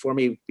 people waiting for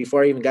me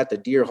before I even got the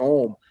deer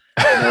home.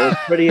 It's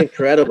pretty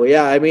incredible.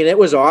 Yeah. I mean, it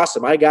was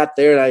awesome. I got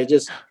there and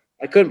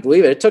I couldn't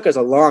believe it. It took us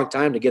a long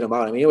time to get them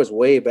out. I mean, it was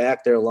way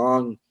back there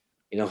long,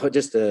 it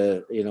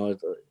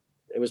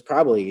was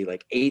probably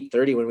like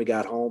 8:30 when we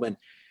got home. And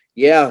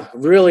yeah,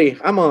 really,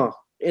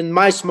 in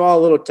my small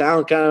little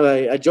town, kind of,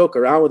 I joke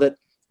around with it,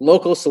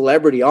 local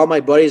celebrity. All my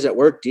buddies at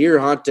work deer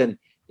hunt, and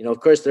of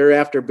course they're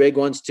after big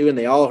ones too, and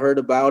they all heard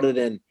about it.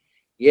 And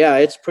yeah,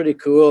 it's pretty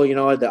cool.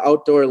 The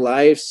Outdoor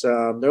Lives.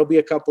 There'll be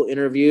a couple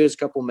interviews, a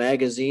couple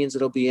magazines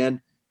that'll be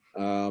in.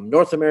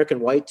 North American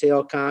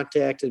Whitetail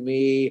contacted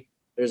me.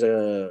 There's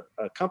a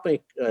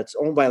company that's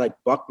owned by like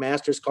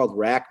Buckmasters called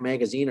Rack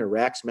Magazine or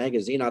Racks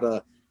Magazine out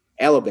of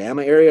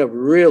Alabama area.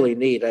 Really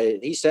neat.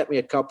 He sent me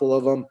a couple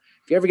of them.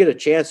 If you ever get a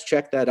chance,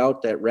 check that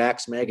out. That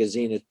Racks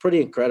Magazine. It's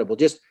pretty incredible.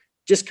 Just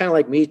kind of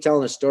like me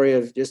telling a story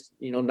of just,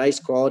 nice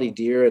quality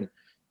deer. And,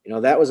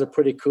 that was a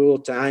pretty cool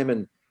time.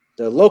 And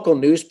the local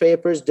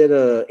newspapers did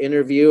a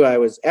interview.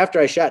 After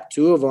I shot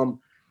 2 of them,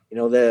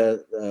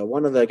 the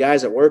one of the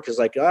guys at work is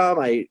like, oh,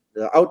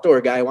 the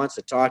outdoor guy wants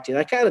to talk to you.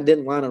 And I kind of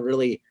didn't want to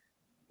really,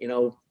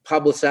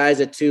 publicize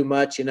it too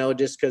much,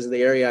 just because of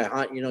the area I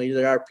hunt,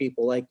 there are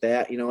people like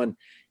that, and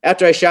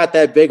after I shot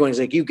that big one, he's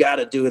like, you got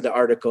to do the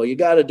article. You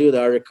got to do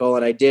the article.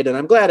 And I did. And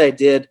I'm glad I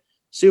did.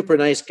 Super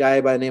nice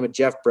guy by the name of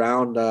Jeff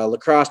Brown, La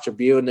Crosse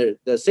Tribune.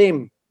 The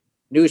same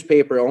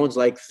newspaper owns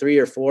like 3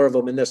 or 4 of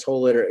them in this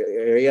whole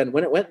area. And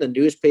when it went in the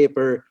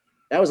newspaper,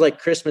 that was like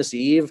Christmas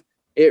Eve.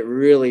 It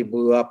really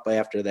blew up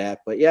after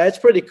that. But yeah, it's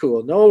pretty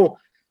cool. No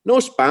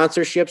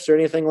sponsorships or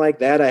anything like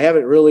that. I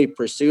haven't really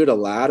pursued a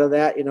lot of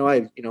that.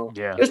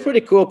 Yeah. It was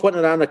pretty cool putting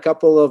it on a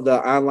couple of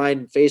the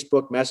online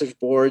Facebook message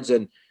boards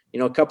and,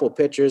 a couple of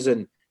pictures.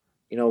 And,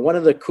 one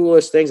of the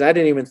coolest things, I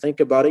didn't even think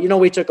about it.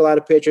 We took a lot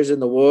of pictures in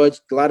the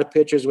woods, a lot of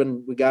pictures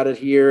when we got it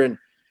here. And,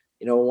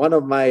 one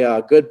of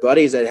my good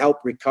buddies that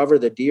helped recover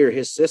the deer,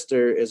 his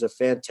sister is a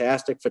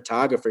fantastic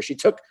photographer. She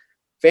took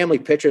family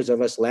pictures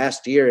of us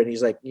last year. And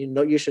he's like,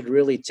 you should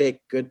really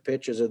take good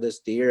pictures of this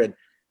deer. And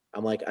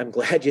I'm like, I'm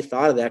glad you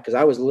thought of that, because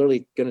I was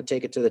literally going to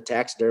take it to the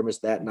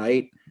taxidermist that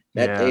day.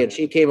 And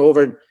she came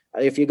over. And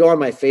if you go on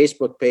my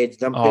Facebook page,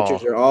 them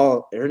pictures are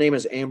all, her name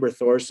is Amber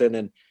Thorson,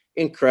 and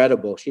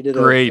incredible. She did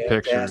Great a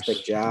fantastic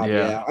pictures. job.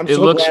 Yeah. I'm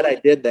glad I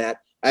did that.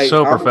 I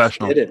so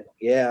professional. Did it.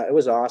 Yeah, it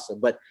was awesome.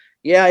 But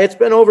yeah, it's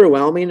been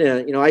overwhelming.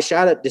 I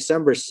shot it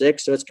December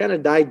 6th, so it's kind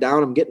of died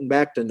down. I'm getting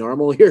back to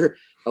normal here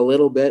a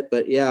little bit,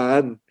 but yeah,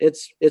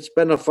 it's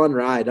been a fun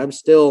ride. I'm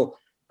still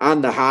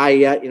on the high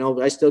yet.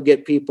 I still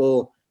get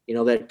people,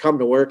 that come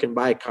to work and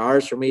buy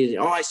cars for me.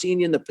 Oh, I seen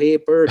you in the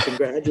paper.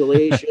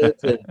 Congratulations.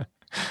 And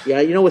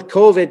yeah, with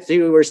COVID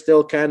too, we're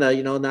still kind of,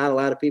 not a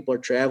lot of people are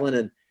traveling,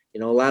 and,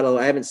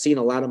 I haven't seen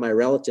a lot of my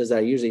relatives I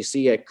usually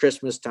see at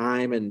Christmas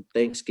time and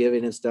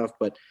Thanksgiving and stuff,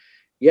 but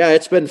yeah,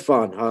 it's been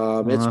fun.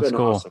 It's That's been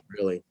cool. awesome,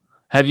 really.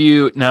 Have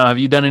you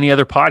done any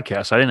other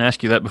podcasts? I didn't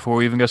ask you that before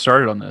we even got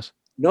started on this.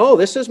 No,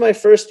 this is my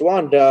first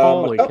one.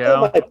 Holy A couple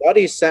cow. of my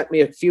buddies sent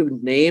me a few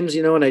names,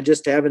 and I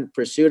just haven't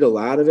pursued a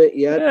lot of it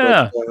yet.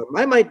 Yeah. But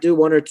I might do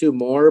one or two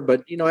more,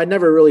 but I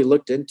never really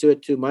looked into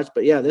it too much.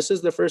 But yeah, this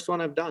is the first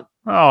one I've done.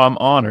 Oh, I'm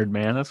honored,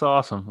 man. That's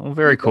awesome. Well,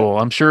 very You bet. cool.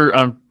 I'm sure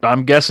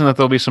I'm guessing that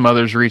there'll be some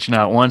others reaching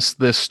out once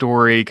this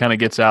story kind of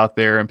gets out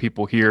there and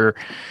people hear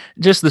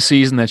just the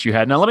season that you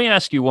had. Now, let me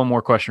ask you one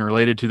more question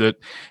related to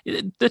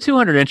the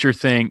 200 incher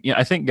thing.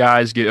 I think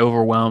guys get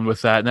overwhelmed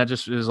with that, and that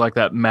just is like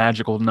that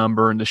magical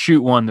number. And to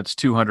shoot one that's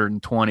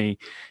 220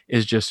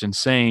 is just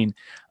insane.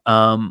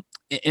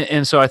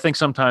 And so I think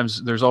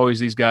sometimes there's always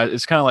these guys.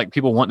 It's kind of like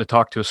people wanting to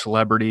talk to a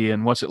celebrity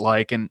and what's it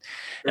like. And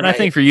I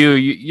think for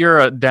you're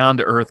a down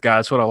to earth guy.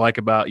 That's what I like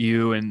about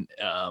you. And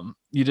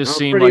you just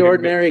seem pretty like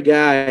ordinary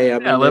guy.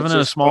 Living in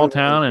a small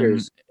town,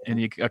 and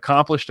you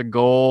accomplished a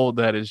goal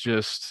that is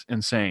just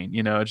insane.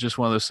 It's just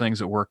one of those things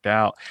that worked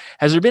out.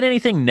 Has there been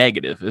anything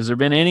negative? Has there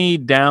been any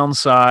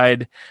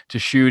downside to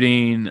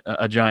shooting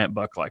a giant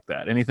buck like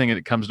that? Anything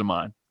that comes to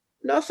mind?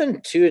 Nothing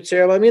too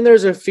terrible. I mean,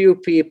 there's a few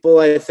people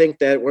I think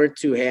that weren't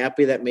too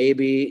happy that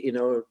maybe,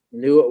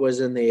 knew it was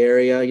in the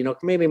area,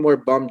 maybe more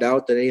bummed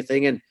out than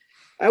anything. And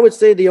I would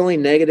say the only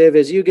negative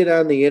is you get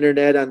on the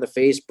internet, on the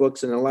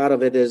Facebooks, and a lot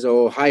of it is,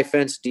 high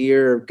fence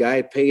deer,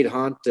 guy paid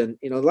hunt. And,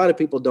 a lot of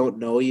people don't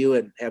know you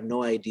and have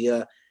no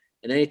idea.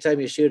 And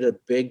anytime you shoot a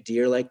big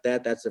deer like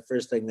that, that's the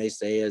first thing they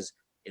say is,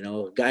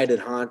 guided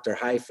hunt or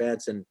high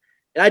fence. And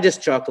I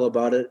just chuckle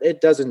about it.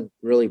 It doesn't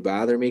really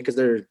bother me because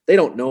they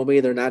don't know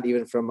me. They're not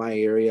even from my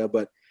area.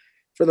 But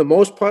for the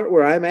most part,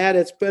 where I'm at,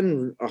 it's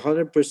been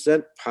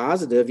 100%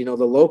 positive. The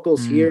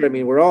locals here, I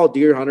mean, we're all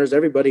deer hunters.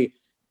 Everybody,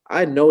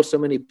 I know so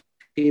many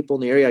people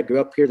in the area. I grew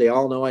up here. They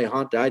all know I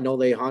hunt. I know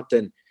they hunt.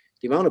 And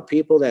the amount of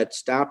people that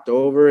stopped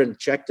over and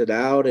checked it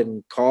out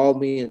and called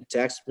me and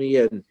texted me,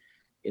 and,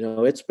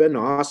 it's been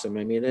awesome.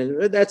 I mean,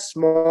 and that's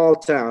small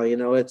town,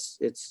 it's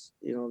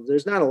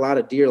there's not a lot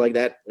of deer like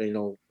that,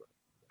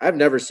 I've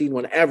never seen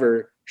one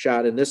ever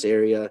shot in this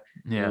area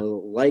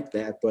like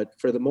that. But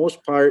for the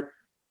most part,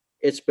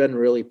 it's been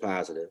really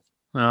positive.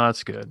 Oh,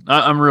 that's good.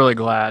 I'm really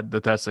glad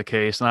that that's the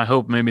case. And I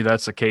hope maybe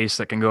that's the case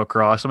that can go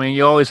across. I mean,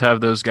 you always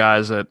have those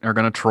guys that are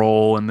going to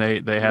troll and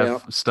they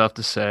have stuff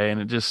to say. And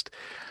it just,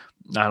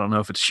 I don't know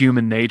if it's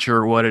human nature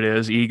or what it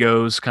is.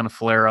 Egos kind of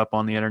flare up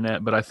on the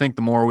internet. But I think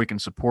the more we can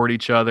support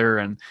each other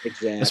and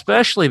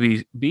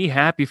especially be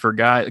happy for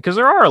guys, because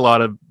there are a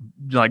lot of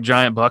like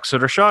giant bucks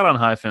that are shot on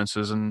high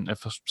fences, and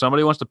if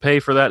somebody wants to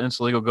pay for that and it's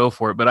illegal, go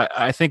for it. But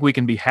I think we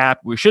can be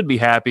happy. We should be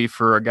happy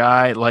for a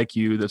guy like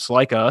you that's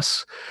like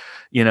us,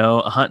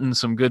 hunting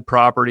some good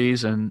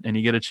properties, and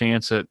you get a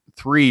chance at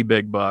 3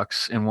 big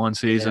bucks in one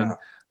season. Yeah.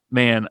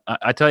 Man,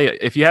 I tell you,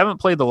 if you haven't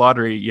played the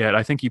lottery yet,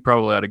 I think you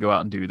probably ought to go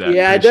out and do that.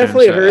 Yeah, I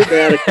definitely heard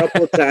that a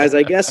couple of times.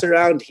 I guess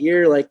around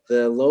here, like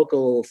the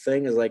local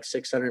thing is like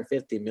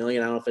 650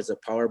 million. I don't know if it's a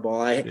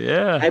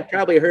Powerball. I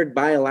probably heard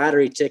buy a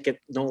lottery ticket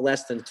no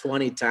less than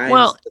 20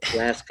 times the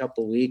last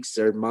couple of weeks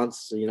or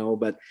months,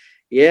 but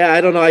yeah, I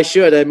don't know. I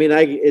should. I mean,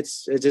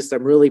 it's just,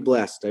 I'm really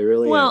blessed. I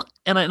really am.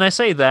 And I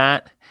say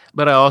that,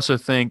 but I also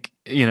think,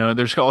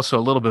 there's also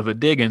a little bit of a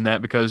dig in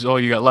that because,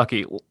 you got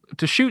lucky.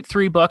 To shoot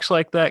 3 bucks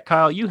like that,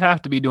 Kyle, you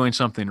have to be doing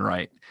something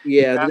right.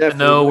 Yeah, you have to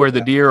know where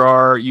the deer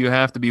are. You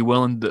have to be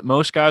willing to,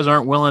 most guys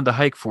aren't willing to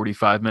hike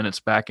 45 minutes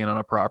back in on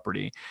a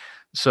property.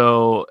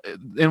 So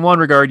in one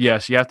regard,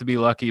 yes, you have to be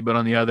lucky, but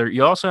on the other,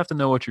 you also have to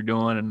know what you're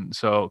doing. And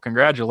so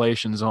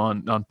congratulations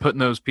on putting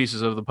those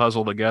pieces of the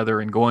puzzle together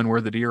and going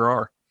where the deer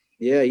are.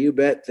 Yeah, you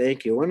bet.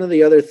 Thank you. One of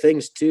the other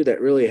things too that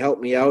really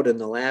helped me out in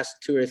the last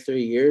 2 or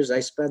 3 years, I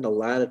spend a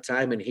lot of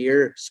time in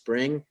here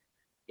spring,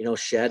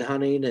 shed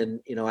hunting. And,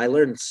 I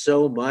learned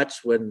so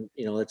much when,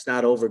 it's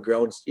not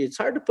overgrown. It's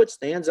hard to put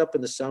stands up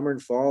in the summer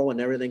and fall when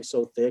everything's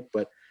so thick,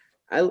 but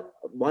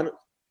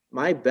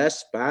my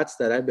best spots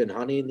that I've been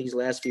hunting these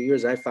last few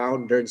years, I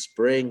found during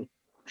spring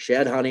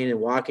shed hunting and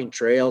walking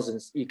trails,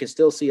 and you can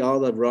still see all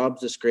the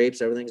rubs, the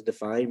scrapes, everything's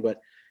defined, but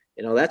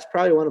that's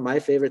probably one of my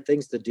favorite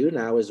things to do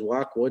now is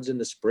walk woods in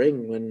the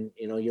spring when,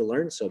 you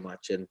learn so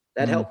much. And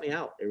that helped me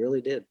out. It really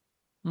did.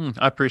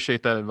 I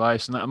appreciate that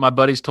advice. And my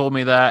buddies told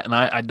me that, and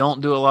I don't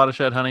do a lot of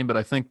shed hunting, but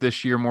I think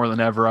this year more than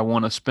ever, I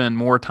want to spend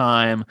more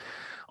time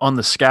on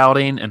the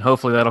scouting, and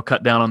hopefully that'll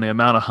cut down on the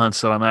amount of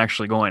hunts that I'm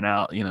actually going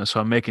out, so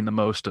I'm making the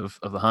most of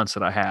the hunts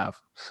that I have.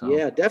 So.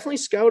 Yeah, definitely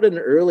scouting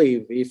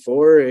early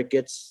before it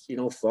gets,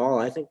 fall.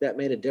 I think that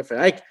made a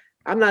difference.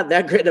 I'm not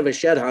that great of a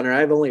shed hunter.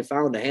 I've only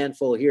found a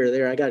handful here or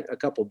there. I got a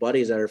couple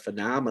buddies that are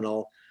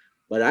phenomenal,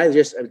 but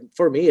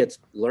for me, it's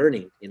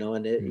learning,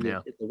 and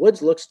the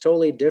woods looks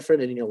totally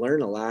different and you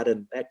learn a lot,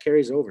 and that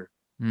carries over.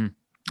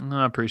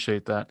 I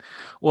appreciate that.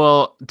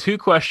 Well, two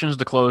questions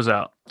to close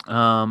out.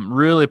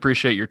 Really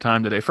appreciate your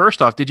time today.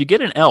 First off, did you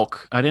get an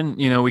elk? I didn't,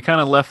 we kind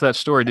of left that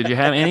story. Did you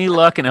have any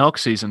luck in elk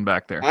season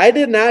back there? I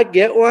did not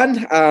get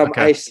one.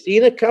 Okay. I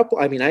seen a couple.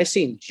 I mean, I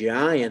seen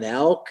giant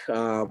elk,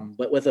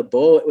 but with a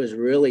bow, it was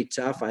really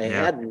tough. I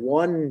Yeah. had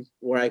one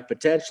where I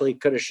potentially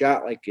could have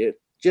shot, like it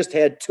just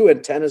had two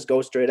antennas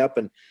go straight up,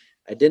 and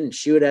I didn't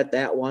shoot at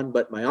that one.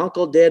 But my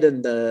uncle did,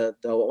 and the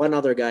one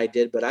other guy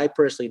did. But I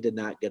personally did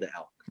not get an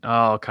elk.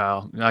 Oh,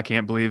 Kyle, I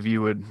can't believe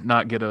you would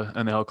not get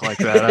an elk like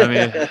that. I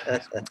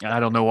mean, I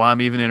don't know why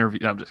I'm even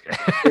interviewing. I'm just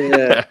kidding.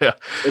 Yeah.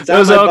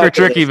 Those elk are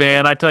tricky,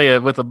 man. I tell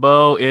you, with a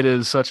bow, it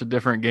is such a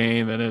different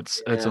game, and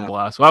it's a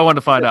blast. Well, I wanted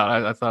to find out.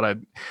 I thought if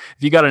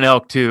you got an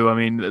elk too, I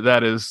mean,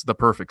 that is the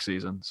perfect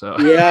season. So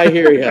yeah, I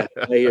hear you.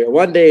 I hear you.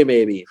 One day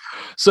maybe.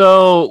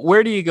 So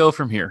where do you go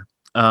from here?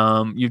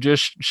 You've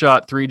just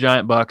shot 3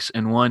 giant bucks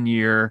in 1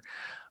 year.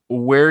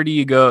 Where do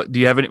you go?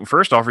 Do you have any?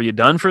 First off, are you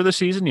done for the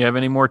season? Do you have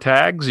any more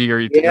tags? Are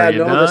you no,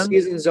 done? the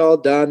season's all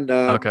done.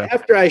 Okay.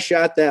 After I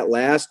shot that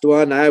last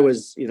one, I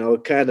was,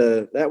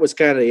 that was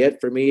kind of it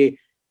for me.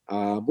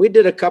 We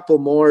did a couple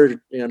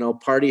more,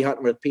 party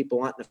hunting with people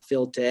wanting to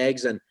fill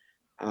tags, and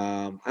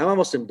I'm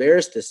almost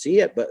embarrassed to say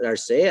it, but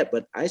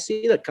I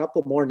see a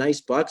couple more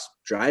nice bucks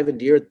driving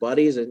deer with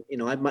buddies, and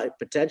I might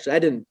potentially. I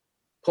didn't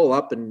pull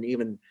up and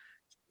even,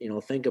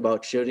 think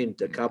about shooting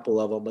a couple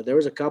of them, but there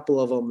was a couple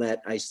of them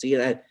that I see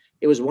that.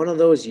 It was one of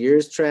those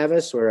years,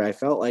 Travis, where I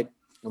felt like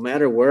no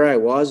matter where I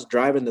was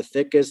driving the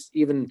thickest,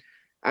 even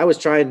I was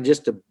trying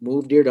just to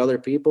move deer to other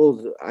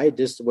people. I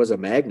just was a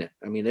magnet.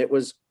 I mean, it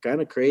was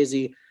kind of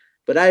crazy,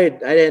 but I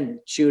didn't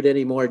shoot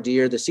any more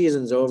deer. The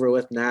season's over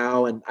with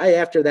now. And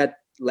after that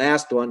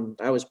last one,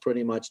 I was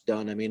pretty much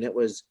done. I mean, it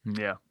was,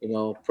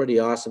 pretty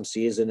awesome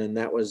season. And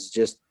that was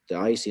just the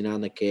icing on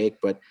the cake.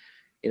 But,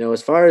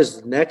 as far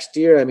as next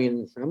year, I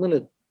mean, I'm going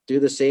to do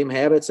the same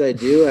habits I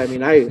do. I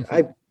mean,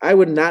 I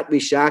would not be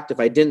shocked if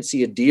I didn't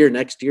see a deer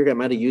next year. I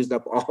might have used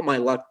up all my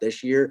luck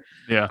this year.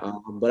 Yeah.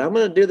 But I'm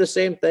going to do the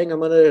same thing. I'm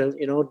going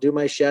to, do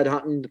my shed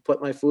hunting,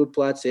 put my food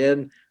plots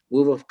in,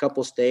 move a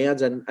couple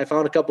stands. And I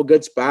found a couple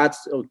good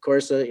spots, of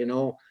course,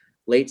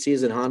 late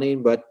season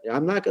hunting, but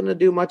I'm not going to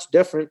do much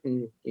different.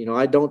 And,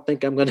 I don't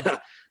think I'm going to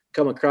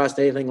come across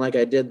anything like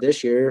I did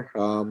this year.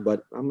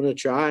 But I'm going to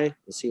try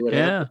and see what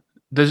happens.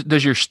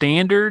 Does your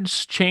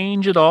standards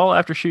change at all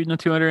after shooting a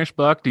 200-inch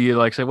buck? Do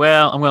you say,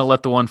 well, I'm going to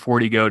let the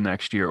 140 go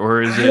next year,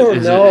 or is it? I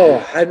don't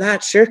know. I'm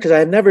not sure because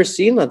I've never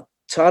seen a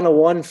ton of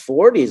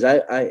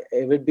 140s.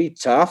 It would be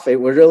tough.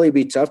 It would really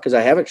be tough because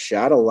I haven't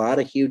shot a lot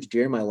of huge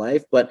deer in my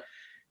life. But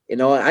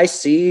I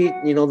see,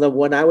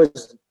 when I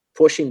was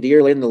pushing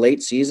deer in the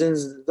late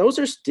seasons, those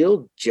are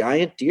still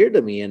giant deer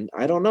to me, and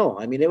I don't know.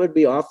 I mean, it would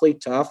be awfully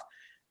tough.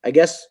 I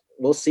guess.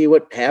 We'll see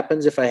what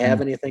happens if I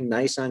have anything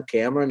nice on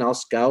camera, and I'll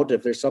scout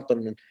if there's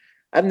something.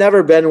 I've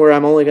never been where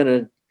I'm only going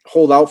to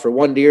hold out for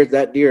one deer,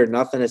 that deer, or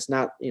nothing. It's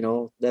not,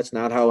 that's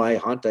not how I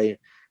hunt.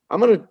 I'm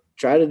going to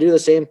try to do the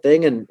same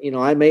thing. And,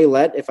 I may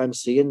let, if I'm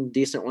seeing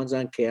decent ones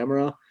on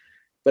camera,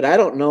 but I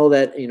don't know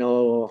that, a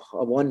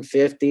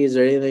 150s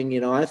or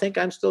anything, I think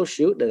I'm still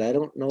shooting it. I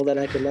don't know that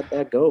I could let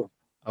that go.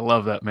 I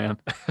love that, man.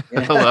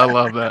 I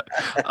love that.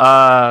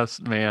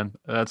 Man,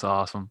 that's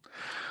awesome.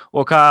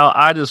 Well, Kyle,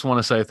 I just want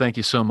to say thank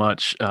you so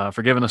much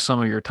for giving us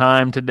some of your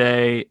time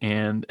today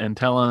and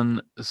telling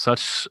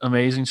such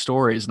amazing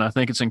stories. And I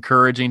think it's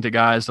encouraging to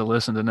guys to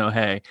listen to know,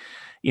 hey,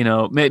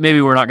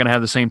 maybe we're not going to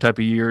have the same type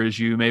of year as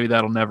you. Maybe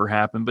that'll never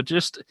happen. But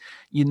just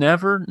you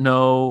never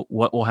know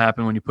what will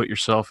happen when you put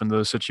yourself in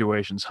those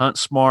situations. Hunt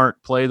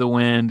smart, play the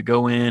wind,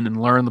 go in and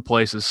learn the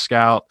places,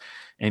 scout,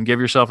 and give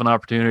yourself an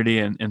opportunity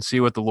and see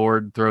what the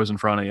Lord throws in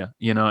front of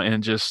you,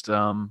 and just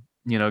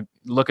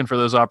looking for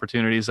those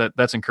opportunities.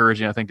 That's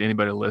encouraging, I think, to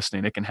anybody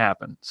listening. It can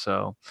happen.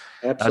 So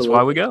Absolutely. That's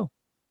why we go.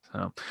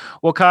 So,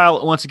 well,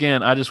 Kyle, once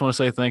again, I just want to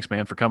say thanks,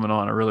 man, for coming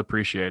on. I really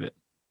appreciate it.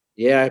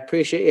 Yeah, I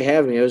appreciate you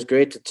having me. It was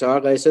great to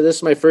talk. Like I said, this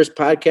is my first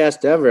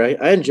podcast ever.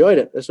 I enjoyed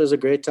it. This was a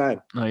great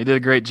time. No, you did a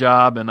great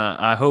job, and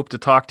I hope to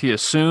talk to you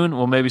soon.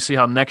 We'll maybe see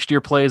how next year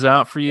plays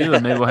out for you,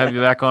 and maybe we'll have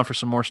you back on for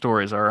some more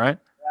stories, all right?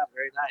 Yeah,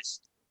 very nice.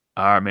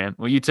 All right, man.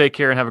 Well, you take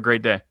care and have a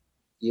great day.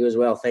 You as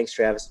well. Thanks,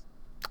 Travis.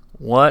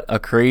 What a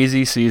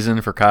crazy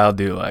season for Kyle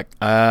Dulac.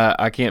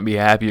 I can't be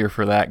happier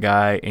for that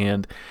guy.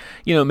 And,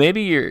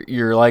 maybe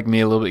you're like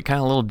me a little bit, kind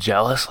of a little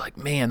jealous, like,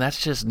 man, that's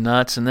just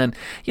nuts. And then,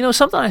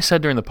 something I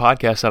said during the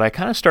podcast that I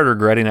kind of started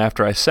regretting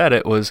after I said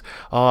it was,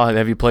 oh,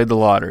 have you played the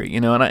lottery?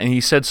 And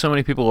he said so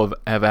many people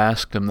have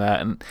asked him that.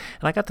 And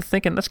I got to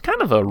thinking, that's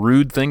kind of a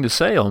rude thing to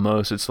say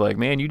almost. It's like,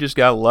 man, you just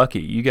got lucky.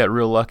 You got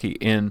real lucky.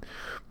 And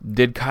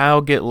did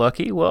Kyle get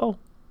lucky? Well,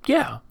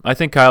 yeah, I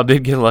think Kyle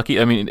did get lucky.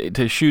 I mean,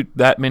 to shoot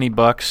that many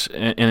bucks,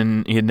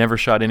 and he had never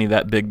shot any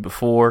that big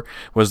before,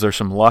 was there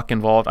some luck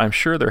involved? I'm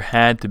sure there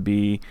had to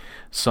be,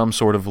 some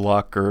sort of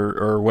luck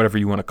or whatever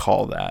you want to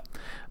call that.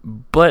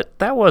 But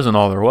that wasn't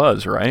all there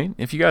was, right?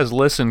 If you guys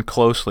listen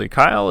closely,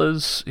 Kyle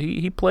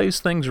he plays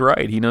things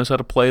right. He knows how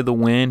to play the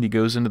wind. He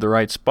goes into the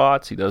right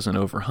spots. He doesn't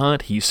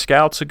overhunt. He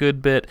scouts a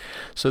good bit.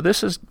 So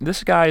this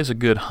guy is a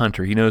good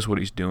hunter. He knows what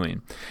he's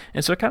doing.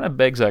 And so it kind of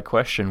begs that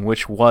question,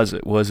 which was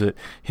it? Was it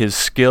his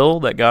skill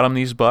that got him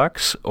these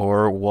bucks,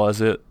 or was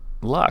it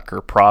luck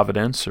or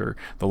providence or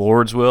the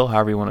Lord's will,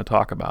 however you want to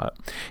talk about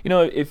it? You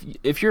know,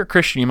 if you're a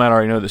Christian, you might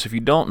already know this. If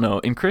you don't know,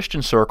 in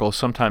Christian circles,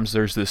 sometimes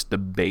there's this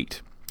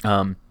debate.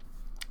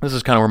 This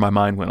is kind of where my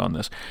mind went on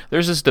this.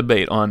 There's this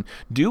debate on,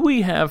 do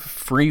we have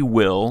free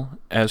will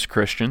as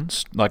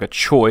Christians, like a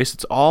choice?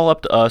 It's all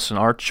up to us and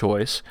our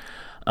choice.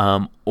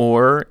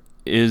 Or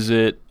is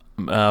it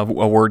a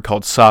word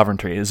called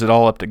sovereignty? Is it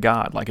all up to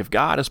God? Like if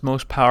God is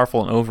most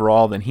powerful and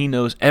overall, then he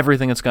knows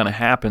everything that's going to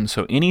happen.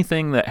 So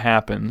anything that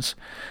happens,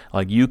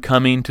 like you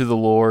coming to the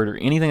Lord or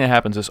anything that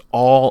happens, is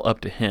all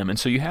up to him. And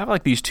so you have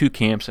like these two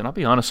camps, and I'll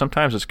be honest,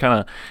 sometimes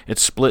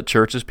it's split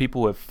churches.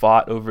 People have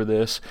fought over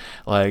this,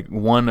 like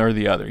one or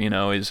the other. You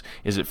know, is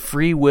it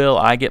free will?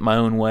 I get my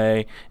own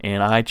way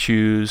and I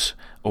choose.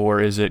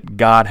 Or is it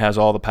God has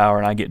all the power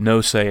and I get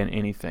no say in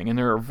anything? And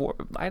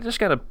I just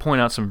got to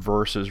point out some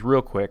verses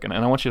real quick, and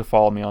I want you to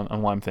follow me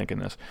on why I'm thinking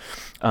this.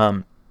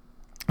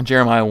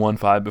 Jeremiah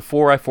 1:5,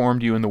 before I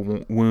formed you in the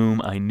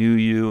womb, I knew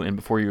you, and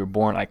before you were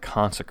born, I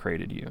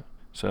consecrated you.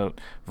 So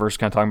verse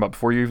kind of talking about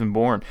before you're even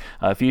born.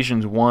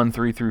 Ephesians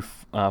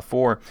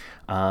 1:3-4,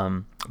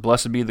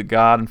 blessed be the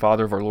God and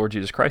Father of our Lord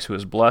Jesus Christ, who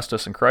has blessed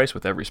us in Christ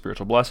with every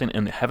spiritual blessing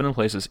in the heavenly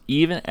places,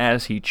 even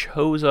as he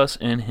chose us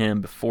in him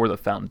before the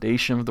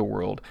foundation of the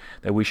world,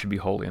 that we should be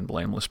holy and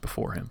blameless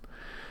before him.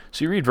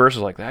 So you read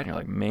verses like that, and you're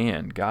like,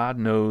 man, God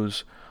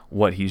knows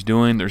what he's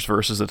doing. There's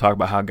verses that talk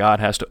about how God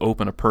has to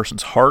open a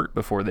person's heart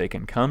before they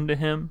can come to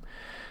him.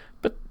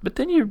 But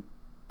then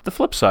the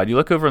flip side, you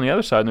look over on the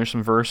other side, and there's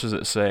some verses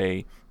that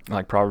say,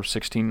 like Proverbs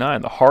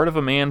 16:9, the heart of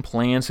a man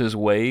plans his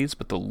ways,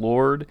 but the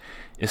Lord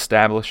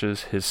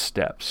establishes his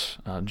steps.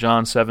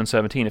 John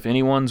 7:17, if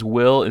anyone's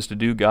will is to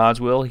do God's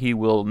will, he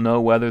will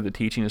know whether the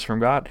teaching is from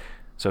God.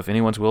 So if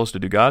anyone's will is to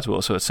do God's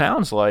will. So it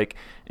sounds like,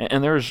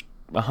 and there's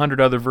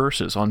 100 other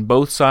verses on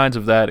both sides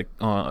of that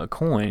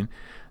coin,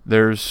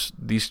 there's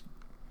these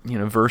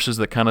verses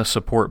that kind of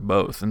support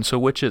both. And so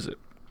which is it?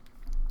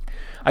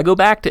 I go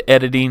back to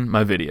editing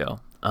my video.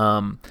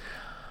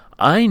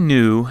 I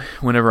knew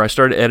whenever I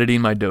started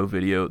editing my dough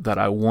video that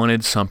I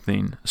wanted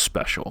something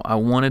special. I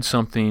wanted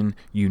something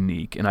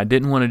unique, and I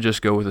didn't want to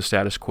just go with the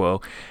status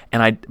quo.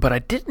 But I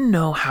didn't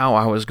know how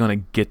I was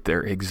going to get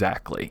there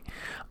exactly.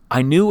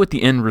 I knew what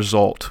the end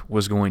result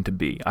was going to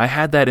be. I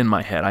had that in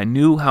my head. I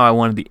knew how I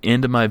wanted the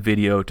end of my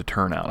video to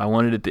turn out. I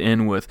wanted it to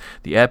end with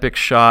the epic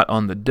shot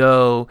on the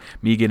dough,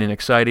 me getting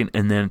excited,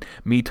 and then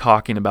me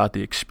talking about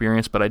the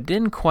experience, but I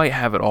didn't quite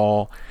have it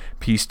all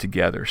pieced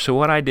together. So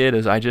what I did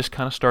is I just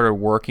kind of started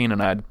working,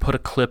 and I'd put a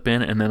clip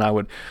in, and then I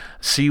would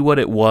see what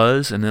it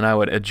was, and then I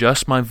would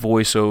adjust my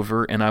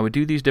voiceover, and I would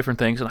do these different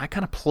things, and I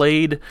kind of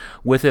played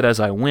with it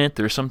as I went.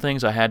 There's some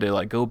things I had to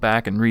like go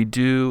back and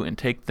redo and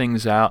take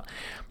things out.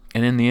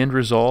 And in the end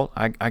result,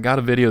 I got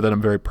a video that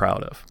I'm very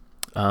proud of.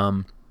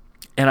 And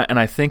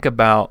I think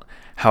about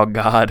how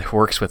God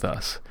works with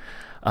us.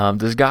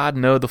 Does God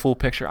know the full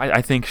picture?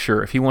 I think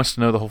sure. If he wants to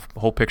know the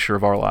whole picture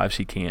of our lives,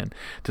 he can.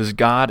 Does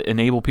God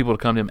enable people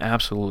to come to him?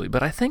 Absolutely.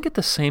 But I think at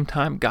the same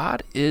time,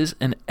 God is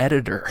an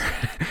editor.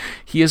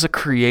 He is a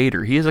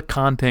creator. He is a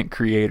content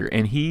creator.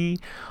 And he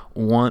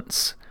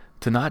wants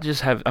to not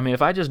just have,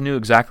 if I just knew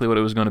exactly what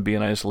it was going to be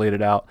and I just laid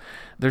it out,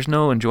 there's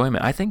no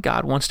enjoyment. I think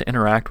God wants to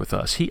interact with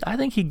us. I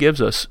think he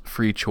gives us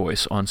free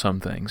choice on some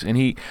things, and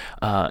he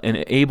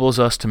enables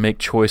us to make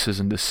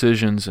choices and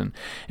decisions.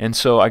 And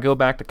so I go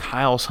back to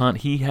Kyle's hunt.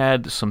 He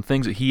had some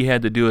things that he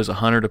had to do as a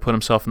hunter to put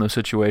himself in those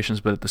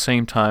situations, but at the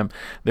same time,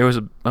 there was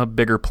a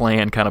bigger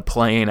plan kind of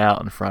playing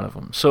out in front of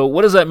him. So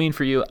what does that mean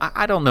for you?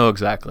 I don't know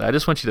exactly. I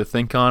just want you to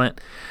think on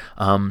it.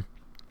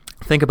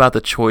 Think about the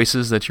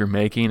choices that you're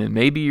making, and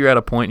maybe you're at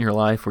a point in your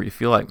life where you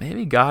feel like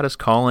maybe God is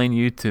calling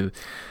you to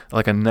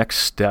like a next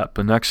step,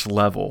 a next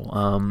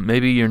level.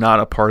 Maybe you're not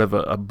a part of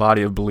a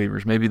body of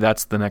believers. Maybe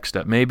that's the next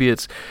step. Maybe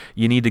it's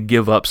you need to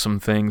give up some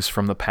things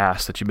from the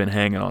past that you've been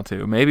hanging on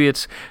to. Maybe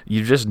it's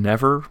you've just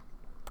never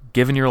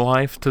given your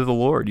life to the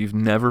Lord. You've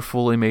never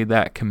fully made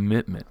that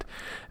commitment.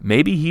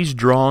 Maybe he's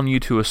drawn you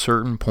to a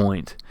certain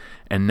point,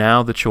 and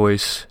now the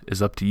choice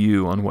is up to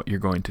you on what you're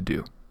going to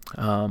do.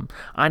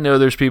 I know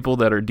there's people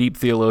that are deep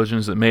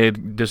theologians that may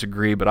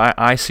disagree, but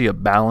I see a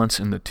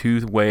balance in the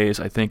two ways.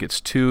 I think it's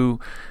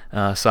two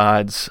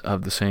sides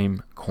of the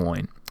same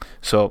coin.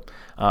 So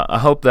I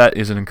hope that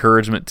is an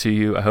encouragement to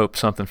you. I hope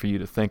something for you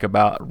to think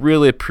about.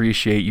 Really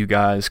appreciate you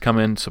guys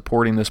coming,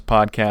 supporting this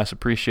podcast.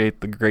 Appreciate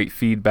the great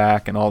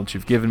feedback and all that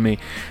you've given me.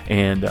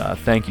 And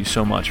thank you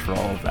so much for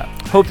all of that.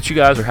 Hope that you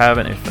guys are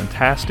having a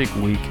fantastic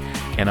week,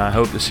 and I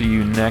hope to see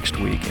you next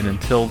week. And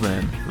until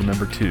then,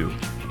 remember to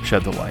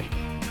shed the light.